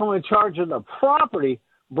people in charge of the property,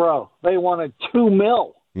 bro, they wanted $2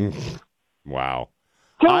 million. Wow.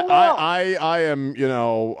 I am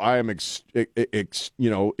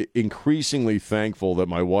increasingly thankful that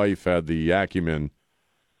my wife had the acumen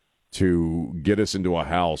to get us into a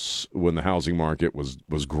house when the housing market was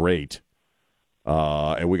great.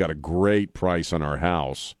 And we got a great price on our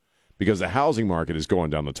house because the housing market is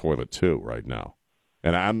going down the toilet too right now.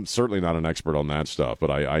 And I'm certainly not an expert on that stuff,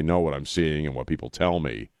 but I know what I'm seeing and what people tell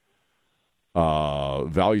me.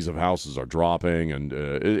 Values of houses are dropping, and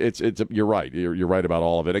it's you're right. You're right about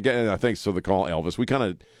all of it. Again, thanks for the call, Elvis. We kind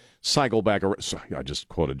of cycle back around. I just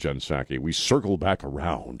quoted Jen Psaki. We circle back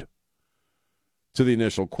around to the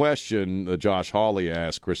initial question that Josh Hawley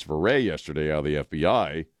asked Christopher Wray yesterday out of the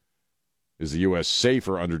FBI. Is the U.S.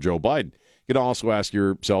 safer under Joe Biden? You can also ask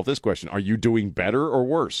yourself this question. Are you doing better or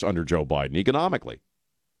worse under Joe Biden economically?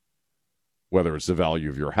 Whether it's the value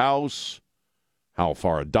of your house, how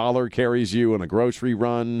far a dollar carries you in a grocery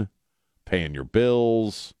run, paying your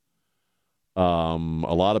bills. A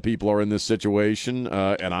lot of people are in this situation,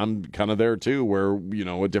 and I'm kind of there too, where,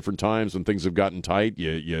 at different times when things have gotten tight,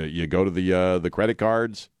 you go to the credit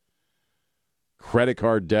cards. Credit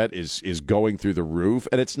card debt is going through the roof,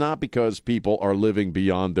 and it's not because people are living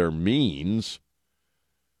beyond their means.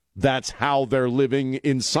 That's how they're living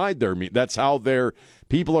inside their means. That's how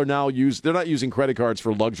people are now they're not using credit cards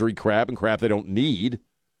for luxury crap and crap they don't need.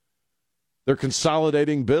 They're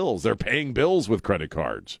consolidating bills. They're paying bills with credit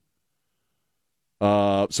cards.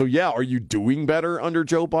 So, are you doing better under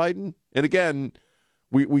Joe Biden? And again,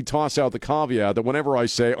 we toss out the caveat that whenever I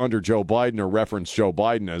say under Joe Biden or reference Joe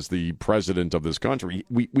Biden as the president of this country,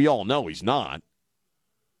 we all know he's not.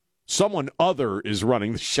 Someone other is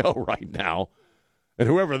running the show right now. And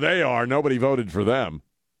whoever they are, nobody voted for them.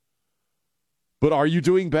 But are you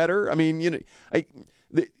doing better? I mean,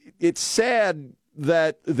 it's sad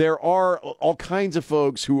that there are all kinds of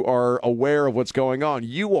folks who are aware of what's going on.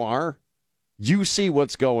 You are. You see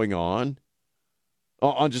what's going on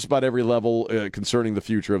just about every level concerning the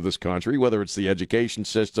future of this country, whether it's the education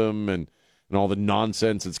system and all the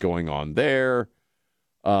nonsense that's going on there,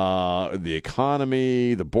 the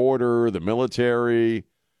economy, the border, the military,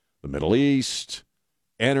 the Middle East,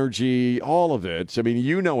 energy, all of it. I mean,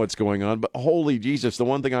 you know what's going on, but holy Jesus, the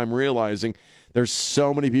one thing I'm realizing, there's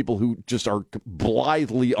so many people who just are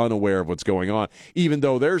blithely unaware of what's going on, even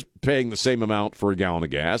though they're paying the same amount for a gallon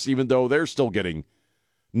of gas, even though they're still getting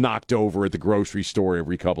knocked over at the grocery store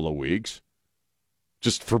every couple of weeks,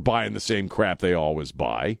 just for buying the same crap they always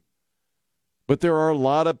buy. But there are a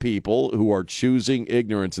lot of people who are choosing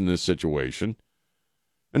ignorance in this situation.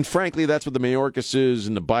 And frankly, that's what the Mayorkases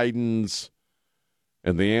and the Bidens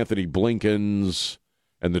and the Anthony Blinkens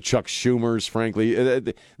and the Chuck Schumers, frankly.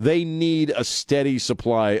 They need a steady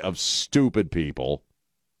supply of stupid people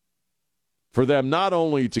for them not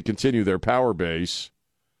only to continue their power base,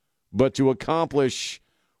 but to accomplish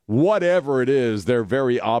whatever it is they're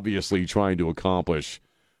very obviously trying to accomplish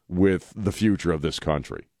with the future of this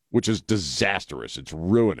country, which is disastrous. It's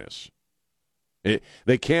ruinous.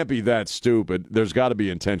 They can't be that stupid. There's got to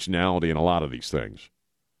be intentionality in a lot of these things.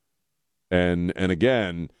 And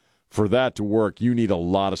again, for that to work, you need a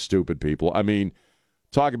lot of stupid people. I mean,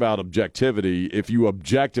 talk about objectivity. If you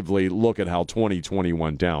objectively look at how 2020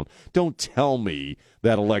 went down, don't tell me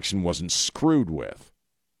that election wasn't screwed with.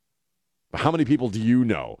 How many people do you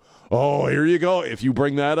know? Oh, here you go. If you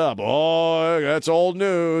bring that up, oh, that's old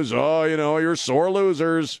news. Oh, you're sore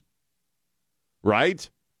losers. Right?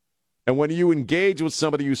 And when you engage with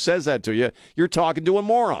somebody who says that to you, you're talking to a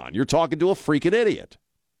moron. You're talking to a freaking idiot.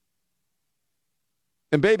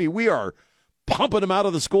 And baby, we are pumping them out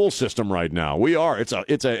of the school system right now. We are. It's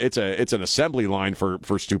an assembly line for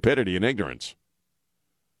stupidity and ignorance.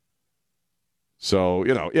 So,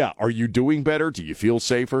 are you doing better? Do you feel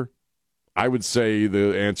safer? I would say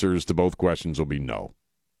the answers to both questions will be no.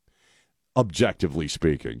 Objectively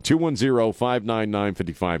speaking.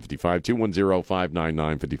 210-599-5555.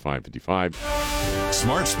 210-599-5555.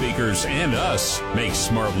 Smart speakers and us make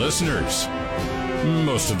smart listeners.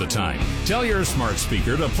 Most of the time. Tell your smart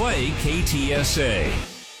speaker to play KTSA.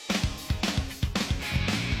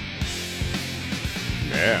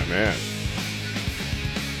 Yeah, man.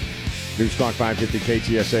 News Talk 550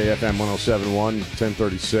 KTSA FM 1071,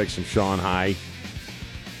 1036. I'm Sean. Hi.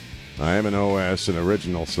 I am an OS, an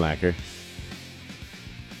original slacker.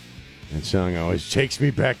 That song always takes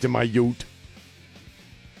me back to my youth.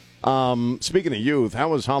 Speaking of youth, how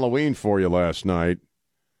was Halloween for you last night?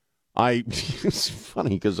 It's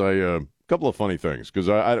funny because a couple of funny things, because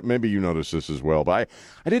I maybe you noticed this as well, but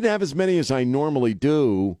I didn't have as many as I normally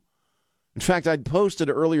do. In fact, I'd posted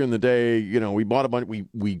earlier in the day, we bought a bunch,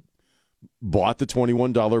 we bought the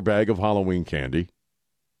 $21 bag of Halloween candy.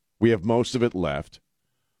 We have most of it left.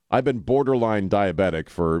 I've been borderline diabetic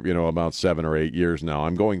for, about 7 or 8 years now.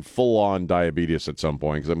 I'm going full-on diabetes at some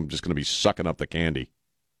point because I'm just going to be sucking up the candy.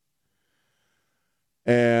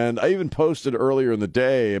 And I even posted earlier in the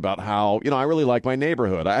day about how, I really like my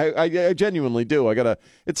neighborhood. I genuinely do.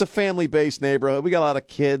 It's a family-based neighborhood. We got a lot of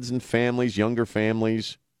kids and families, younger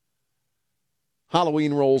families.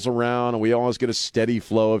 Halloween rolls around, and we always get a steady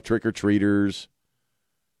flow of trick-or-treaters.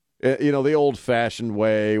 The old-fashioned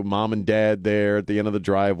way, mom and dad there at the end of the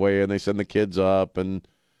driveway, and they send the kids up, and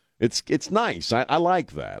it's nice. I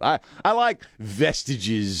like that. I like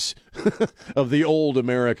vestiges of the old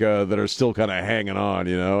America that are still kind of hanging on,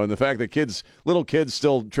 and the fact that little kids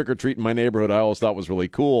still trick-or-treat in my neighborhood I always thought was really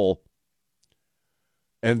cool.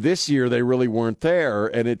 And this year they really weren't there,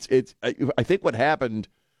 and I think what happened,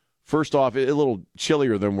 first off, a little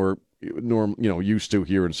chillier than we're used to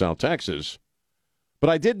here in South Texas. But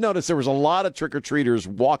I did notice there was a lot of trick-or-treaters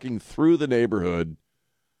walking through the neighborhood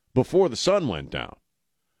before the sun went down.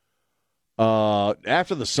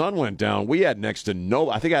 After the sun went down, we had next to no.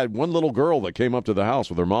 I think I had one little girl that came up to the house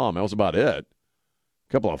with her mom. That was about it.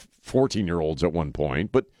 A couple of 14-year-olds at one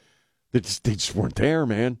point, but they just weren't there,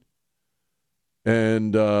 man.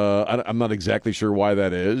 And I'm not exactly sure why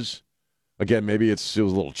that is. Again, maybe it was a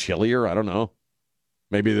little chillier. I don't know.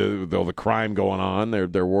 Maybe the crime going on.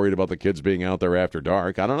 They're worried about the kids being out there after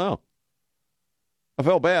dark. I don't know. I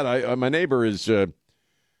felt bad. My neighbor is kind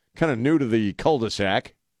of new to the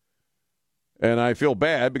cul-de-sac. And I feel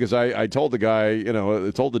bad because I told the guy,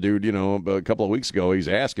 I told the dude, a couple of weeks ago, he's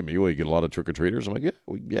asking me, well, you get a lot of trick-or-treaters? I'm like,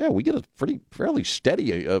 we get a fairly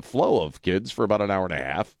steady flow of kids for about an hour and a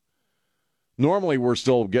half. Normally, we're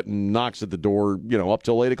still getting knocks at the door, up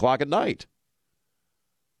till 8 o'clock at night.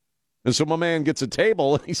 And so my man gets a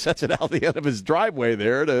table, and he sets it out the end of his driveway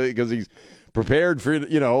there because he's prepared for,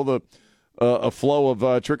 a flow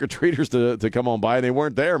of trick-or-treaters to come on by, and they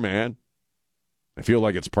weren't there, man. I feel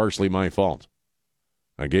like it's partially my fault.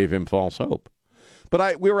 I gave him false hope.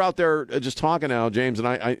 But we were out there just talking now, James, and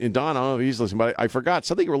and Don, I don't know if he's listening, but I forgot.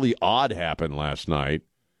 Something really odd happened last night,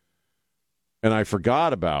 and I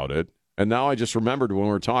forgot about it, and now I just remembered when we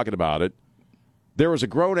were talking about it. There was a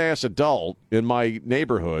grown-ass adult in my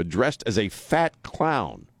neighborhood dressed as a fat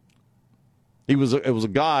clown. It was a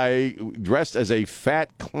guy dressed as a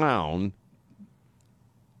fat clown,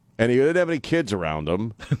 and he didn't have any kids around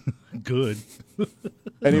him. Good.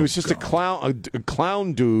 And he was just a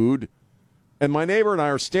clown dude. And my neighbor and I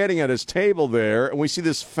are standing at his table there, and we see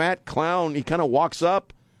this fat clown. He kind of walks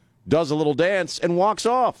up, does a little dance, and walks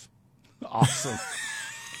off. Awesome.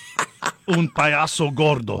 Un payaso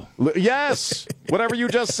gordo. Yes, whatever you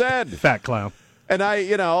just said. Fat clown. And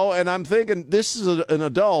I'm thinking this is an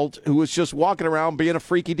adult who was just walking around being a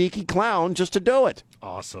freaky deaky clown just to do it.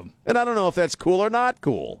 Awesome. And I don't know if that's cool or not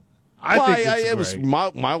cool. I think it's it was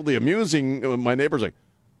mildly amusing. My neighbor's like,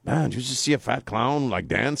 man, did you just see a fat clown like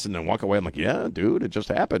dance and then walk away? I'm like, yeah, dude, it just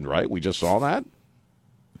happened, right? We just saw that.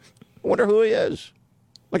 I wonder who he is.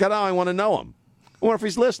 Like, I want to know him. I wonder if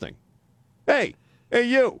he's listening. Hey,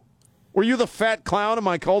 you. Were you the fat clown in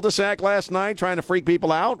my cul-de-sac last night trying to freak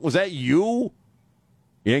people out? Was that you?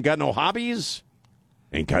 You ain't got no hobbies?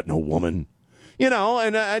 Ain't got no woman? And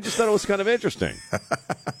I just thought it was kind of interesting.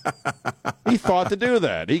 He thought to do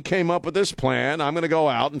that. He came up with this plan. I'm going to go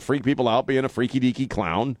out and freak people out being a freaky-deaky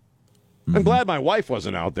clown. I'm glad my wife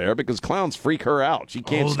wasn't out there because clowns freak her out. She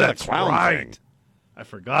can't. She's got a clown thing. I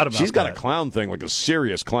forgot about that. She's got a clown thing, like a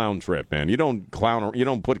serious clown trip, man. You don't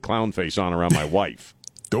put clown face on around my wife.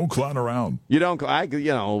 Don't clown around. You don't.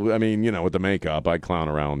 With the makeup, I clown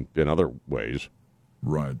around in other ways.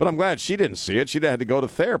 Right. But I'm glad she didn't see it. She'd had to go to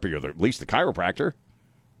therapy, or at least the chiropractor.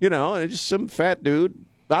 And just some fat dude.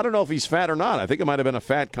 I don't know if he's fat or not. I think it might have been a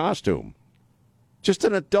fat costume. Just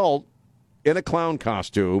an adult in a clown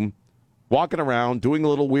costume, walking around, doing a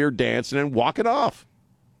little weird dance, and then walking off.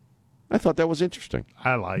 I thought that was interesting.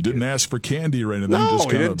 I like it. Didn't ask for candy or anything. No, just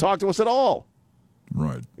he didn't talk to us at all.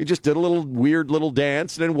 Right. He just did a weird little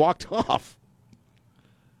dance and then walked off.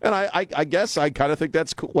 And I guess I kind of think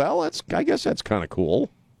that's cool. Well, I guess that's kind of cool.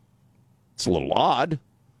 It's a little odd,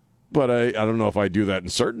 but I don't know if I do that in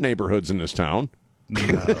certain neighborhoods in this town.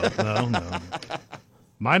 No.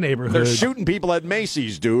 My neighborhood. They're shooting people at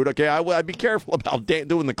Macy's, dude. Okay, I'd be careful about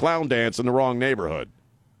doing the clown dance in the wrong neighborhood.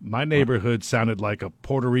 My neighborhood sounded like a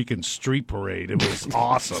Puerto Rican street parade. It was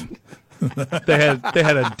awesome. They had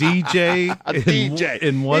a DJ.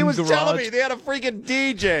 In one he was garage. telling me they had a freaking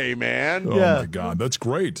DJ, man. Oh my God, that's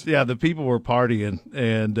great. Yeah, the people were partying,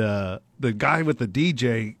 and the guy with the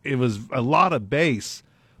DJ, it was a lot of bass,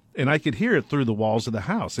 and I could hear it through the walls of the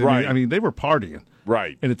house. Right. I mean, they were partying.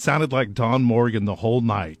 Right. And it sounded like Don Morgan the whole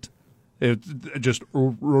night. It just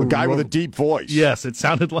a guy with a deep voice. Yes, it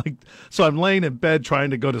sounded like. So I'm laying in bed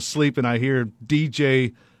trying to go to sleep, and I hear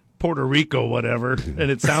DJ Puerto Rico, whatever,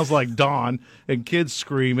 and it sounds like Don and kids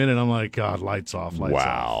screaming, and I'm like, God, lights off, lights off.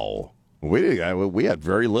 Wow. We had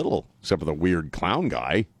very little except for the weird clown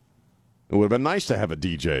guy. It would have been nice to have a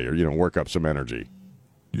DJ or work up some energy.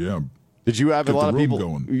 Yeah. Did you have a lot of people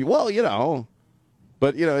going? Well,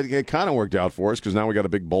 but it kind of worked out for us because now we got a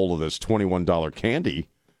big bowl of this $21 candy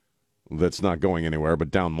that's not going anywhere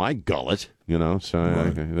but down my gullet.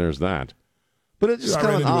 So there's that. But it's just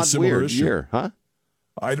kind of an odd, weird year, huh?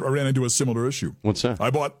 I ran into a similar issue. What's that? I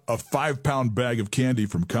bought a 5-pound bag of candy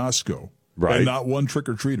from Costco. Right. And not one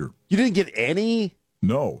trick-or-treater. You didn't get any?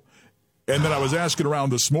 No. And then I was asking around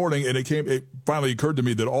this morning, and it finally occurred to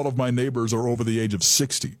me that all of my neighbors are over the age of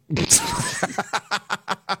 60.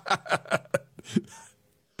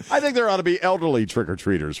 I think there ought to be elderly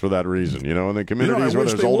trick-or-treaters for that reason, in the communities where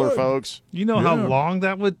there's older folks. You know how long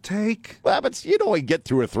that would take? Well, but you get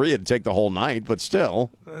 2 or 3, it'd take the whole night, but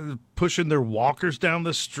still. Pushing their walkers down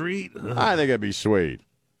the street? I think it'd be sweet.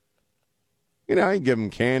 You give them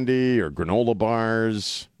candy or granola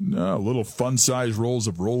bars. No, little fun-sized rolls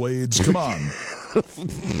of Rolaids. Come on.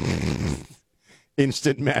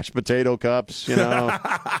 Instant mashed potato cups,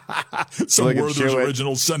 Some Werther's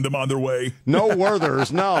Originals, send them on their way. No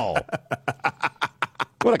Werther's, no.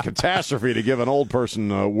 What a catastrophe to give an old person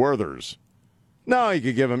Werther's. No, you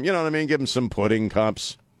could give them, you know what I mean? Give them some pudding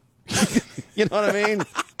cups. You know what I mean?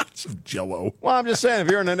 Some Jell-O. Well, I'm just saying,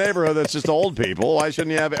 if you're in a neighborhood that's just old people, why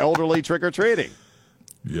shouldn't you have elderly trick-or-treating?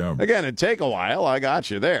 Yeah. Again, it'd take a while. I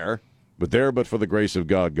got you there. But for the grace of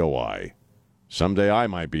God go I. Someday I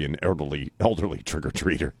might be an elderly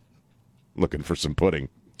trick-or-treater looking for some pudding.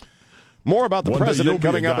 More about the president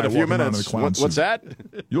coming up in a few minutes. What's that?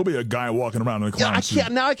 You'll be a guy walking around in a clown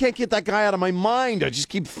suit. I can't get that guy out of my mind. I just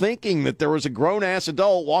keep thinking that there was a grown-ass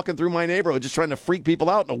adult walking through my neighborhood just trying to freak people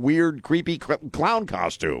out in a weird, creepy clown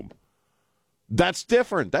costume. That's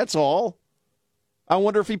different. That's all. I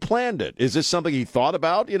wonder if he planned it. Is this something he thought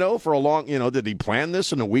about, for a long, did he plan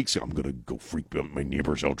this in a week? So I'm going to go freak my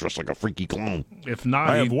neighbors out dressed like a freaky clown. If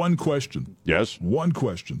not, I have one question. Yes? One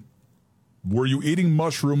question. Were you eating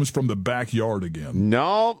mushrooms from the backyard again?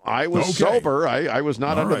 No, I was sober. I was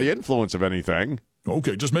not under the influence of anything.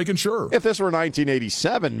 Okay, just making sure. If this were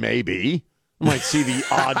 1987, maybe. Might see the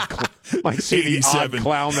odd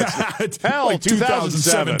clown that's hell, like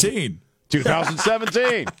 2017.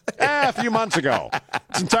 2017. A few months ago.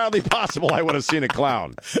 It's entirely possible I would have seen a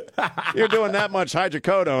clown. You're doing that much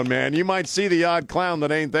hydrocodone, man. You might see the odd clown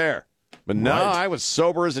that ain't there. But no, I was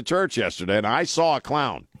sober as a church yesterday, and I saw a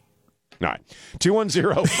clown. All right.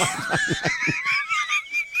 210.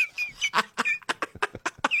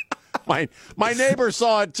 My neighbor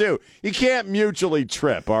saw it, too. You can't mutually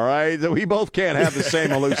trip, all right? We both can't have the same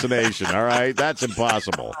hallucination, all right? That's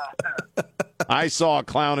impossible. I saw a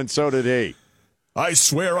clown, and so did he. I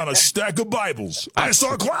swear on a stack of Bibles, I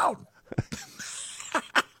saw a clown.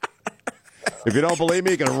 If you don't believe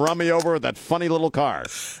me, you can run me over with that funny little car.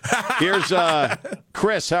 Here's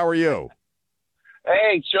Chris. How are you?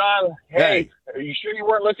 Hey, Sean. Hey, are you sure you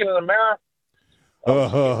weren't looking in the mirror?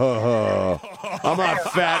 I'm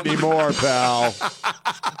not fat anymore, pal.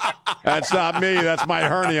 That's not me. That's my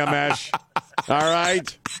hernia mesh. All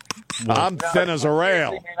right? I'm thin as a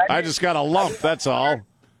rail. I just got a lump, that's all.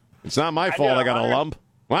 It's not my fault I got a lump.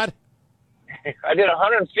 What? I did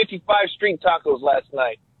 155 street tacos last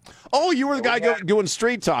night. Oh, you were the guy doing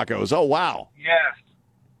street tacos. Oh, wow. Yes.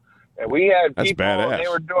 And we had people, they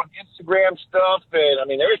were doing Instagram stuff, and, I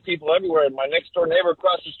mean, there was people everywhere. My next-door neighbor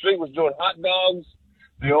across the street was doing hot dogs,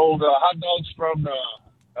 the old hot dogs from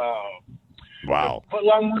wow. the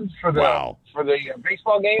footlong ones for the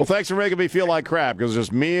baseball game. Well, thanks for making me feel like crap, because it's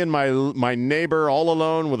just me and my neighbor all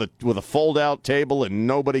alone with a fold-out table and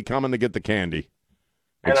nobody coming to get the candy.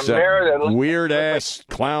 And a mirror that weird-ass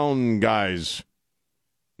clown guys.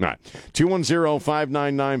 All right.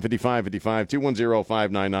 210-599-5555.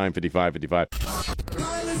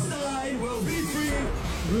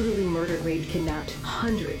 210-599-5555. Brutally murdered, raped, kidnapped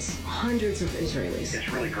hundreds of Israelis.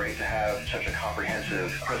 It's really great to have such a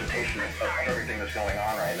comprehensive presentation of everything that's going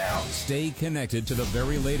on right now. Stay connected to the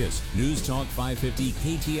very latest. News Talk 550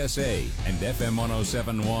 KTSA and FM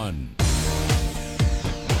 1071.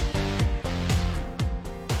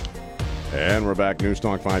 And we're back. News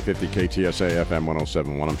Talk 550 KTSA FM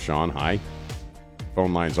 1071. I'm Sean. Hi.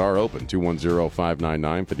 Phone lines are open.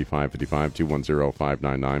 210-599-5555.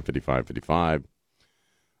 210-599-5555.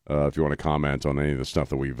 If you want to comment on any of the stuff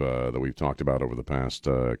that we've talked about over the past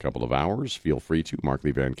couple of hours, feel free to. Mark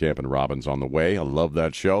Lee Van Camp and Robin's on the way. I love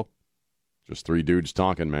that show. Just three dudes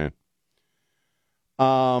talking, man.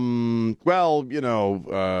 Well, you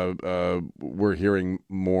know, we're hearing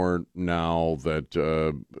more now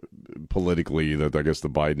that politically that I guess the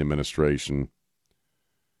Biden administration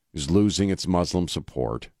is losing its Muslim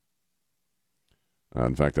support.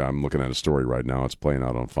 In fact, I'm looking at a story right now. It's playing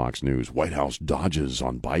out on Fox News. White House dodges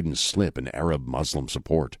on Biden's slip in Arab Muslim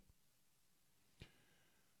support.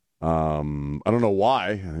 I don't know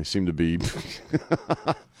why. I seem to be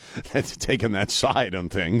taking that side on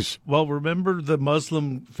things. Well, remember the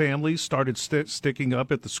Muslim families started sticking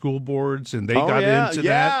up at the school boards, and they got into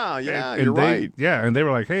that. Yeah, and you're right. Yeah, and they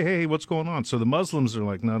were like, hey, what's going on? So the Muslims are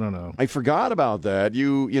like, no. I forgot about that.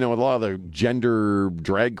 You know, a lot of the gender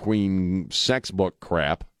drag queen sex book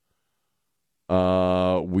crap.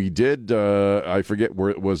 We did, I forget,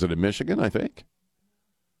 was it in Michigan, I think?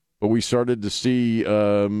 But we started to see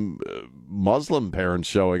Muslim parents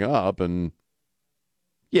showing up, and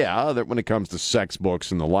yeah, that when it comes to sex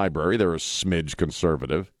books in the library, they're a smidge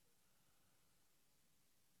conservative.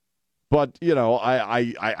 But you know,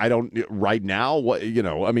 I don't right now. What you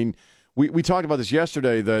know, I mean, we talked about this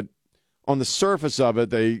yesterday. That on the surface of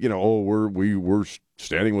it, they we're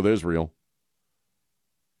standing with Israel.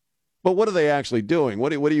 But what are they actually doing? What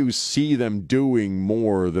do you see them doing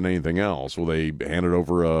more than anything else? Will they hand it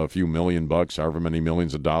over a few $1 million, however many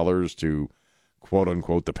millions of dollars, to quote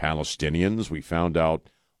unquote the Palestinians? We found out,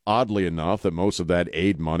 oddly enough, that most of that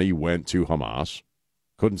aid money went to Hamas.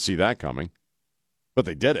 Couldn't see that coming, but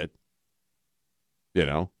they did it. You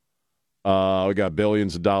know, we got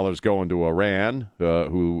billions of dollars going to Iran,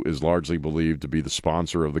 who is largely believed to be the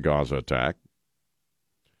sponsor of the Gaza attack.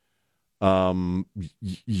 You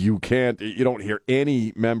don't hear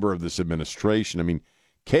any member of this administration. I mean,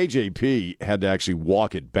 KJP had to actually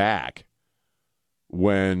walk it back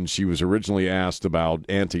when she was originally asked about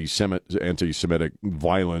anti-Semitic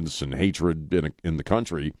violence and hatred in the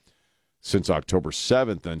country since October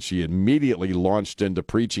 7th, and she immediately launched into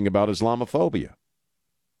preaching about Islamophobia.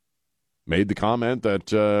 Made the comment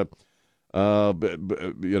that,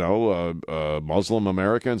 Muslim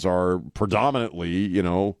Americans are predominantly,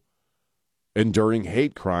 enduring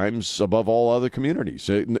hate crimes above all other communities.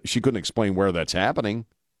 She couldn't explain where that's happening.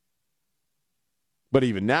 But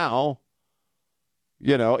even now,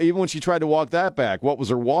 even when she tried to walk that back, what was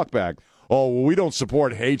her walk back? Oh, well, we don't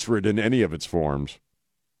support hatred in any of its forms.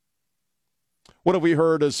 What have we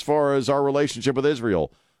heard as far as our relationship with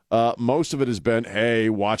Israel? Most of it has been, hey,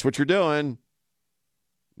 watch what you're doing.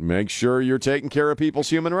 Make sure you're taking care of people's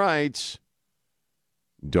human rights.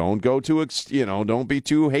 Don't go too, don't be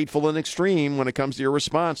too hateful and extreme when it comes to your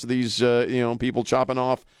response to these, people chopping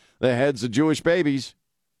off the heads of Jewish babies.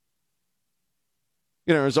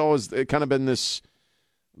 There's always kind of been this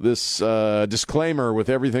disclaimer with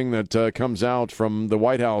everything that comes out from the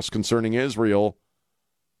White House concerning Israel,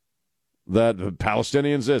 that the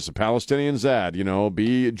Palestinians this, the Palestinians that,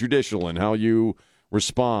 be judicial in how you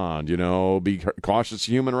respond, be cautious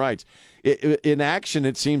of human rights. In action,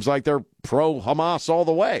 it seems like they're pro-Hamas all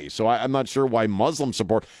the way. So I'm not sure why Muslim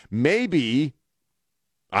support. Maybe,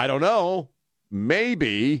 I don't know,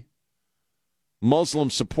 maybe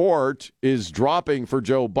Muslim support is dropping for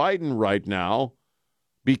Joe Biden right now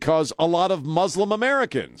because a lot of Muslim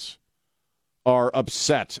Americans are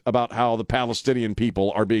upset about how the Palestinian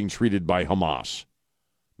people are being treated by Hamas.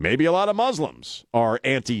 Maybe a lot of Muslims are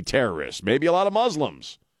anti-terrorists. Maybe a lot of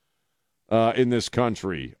Muslims in this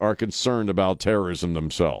country are concerned about terrorism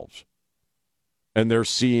themselves. And they're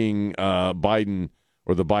seeing Biden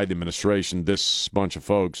or the Biden administration, this bunch of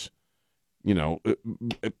folks,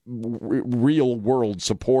 real world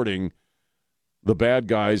supporting the bad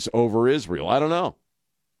guys over Israel. I don't know.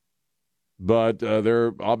 But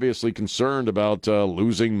they're obviously concerned about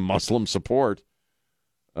losing Muslim support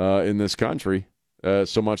in this country,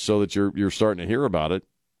 so much so that you're starting to hear about it.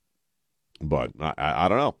 But I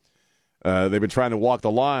don't know. They've been trying to walk the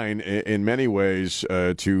line in many ways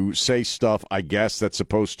to say stuff, I guess, that's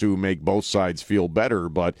supposed to make both sides feel better.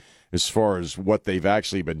 But as far as what they've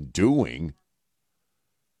actually been doing,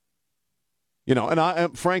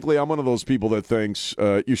 and frankly, I'm one of those people that thinks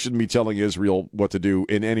you shouldn't be telling Israel what to do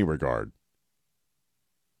in any regard.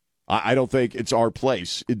 I don't think it's our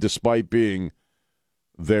place, despite being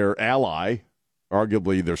their ally,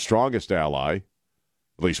 arguably their strongest ally,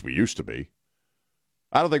 at least we used to be.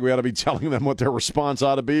 I don't think we ought to be telling them what their response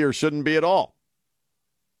ought to be or shouldn't be at all.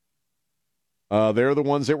 They're the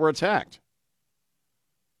ones that were attacked.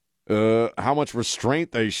 How much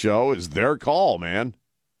restraint they show is their call, man.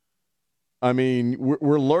 I mean,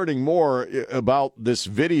 we're learning more about this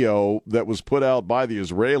video that was put out by the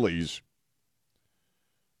Israelis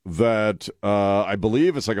that I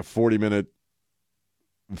believe it's like a 40-minute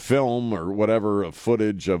film or whatever of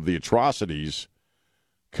footage of the atrocities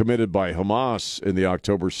committed by Hamas in the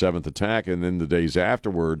October 7th attack and then the days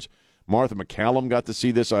afterwards. Martha McCallum got to see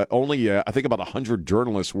this. Only, I think, about 100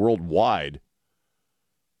 journalists worldwide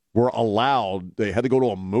were allowed. They had to go to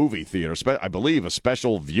a movie theater, I believe a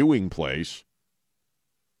special viewing place,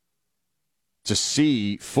 to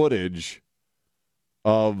see footage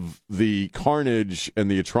of the carnage and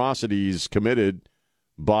the atrocities committed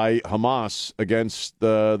by Hamas against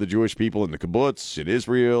the Jewish people in the kibbutz, in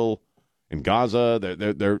Israel, in Gaza.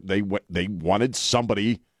 They wanted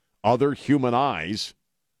somebody, other human eyes,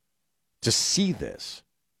 to see this.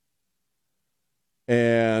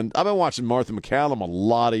 And I've been watching Martha McCallum a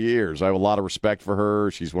lot of years. I have a lot of respect for her.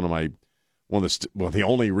 She's one of the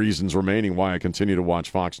only reasons remaining why I continue to watch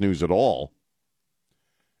Fox News at all.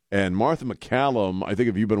 And Martha McCallum, I think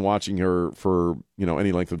if you've been watching her for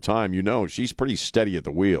any length of time, she's pretty steady at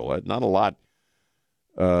the wheel. Not a lot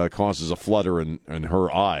causes a flutter in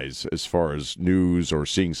her eyes as far as news or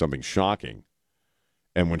seeing something shocking.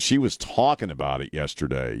 And when she was talking about it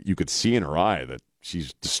yesterday, you could see in her eye that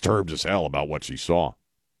she's disturbed as hell about what she saw.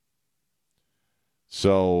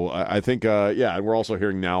 So I think, we're also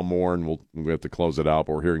hearing now more, and we have to close it out,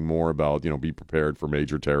 but we're hearing more about, be prepared for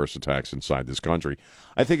major terrorist attacks inside this country.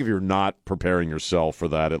 I think if you're not preparing yourself for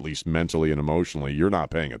that, at least mentally and emotionally, you're not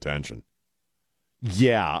paying attention.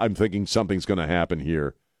 Yeah, I'm thinking something's going to happen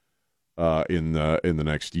here in the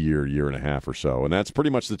next year and a half or so. And that's pretty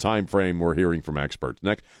much the time frame we're hearing from experts.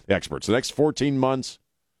 The next 14 months,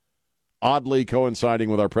 oddly coinciding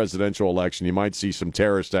with our presidential election, you might see some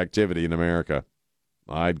terrorist activity in America.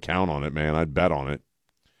 I'd count on it, man. I'd bet on it.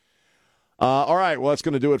 All right, well, that's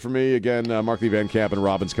going to do it for me. Again, Mark Lee Van Camp and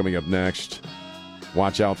Robin's coming up next.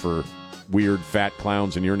 Watch out for weird fat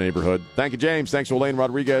clowns in your neighborhood. Thank you, James. Thanks to Elaine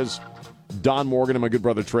Rodriguez, Don Morgan, and my good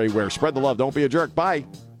brother Trey Ware. Spread the love. Don't be a jerk. Bye.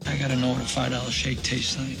 I got to know what a $5 shake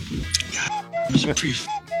tastes like. God, it's a pretty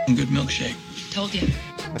good milkshake. Told you.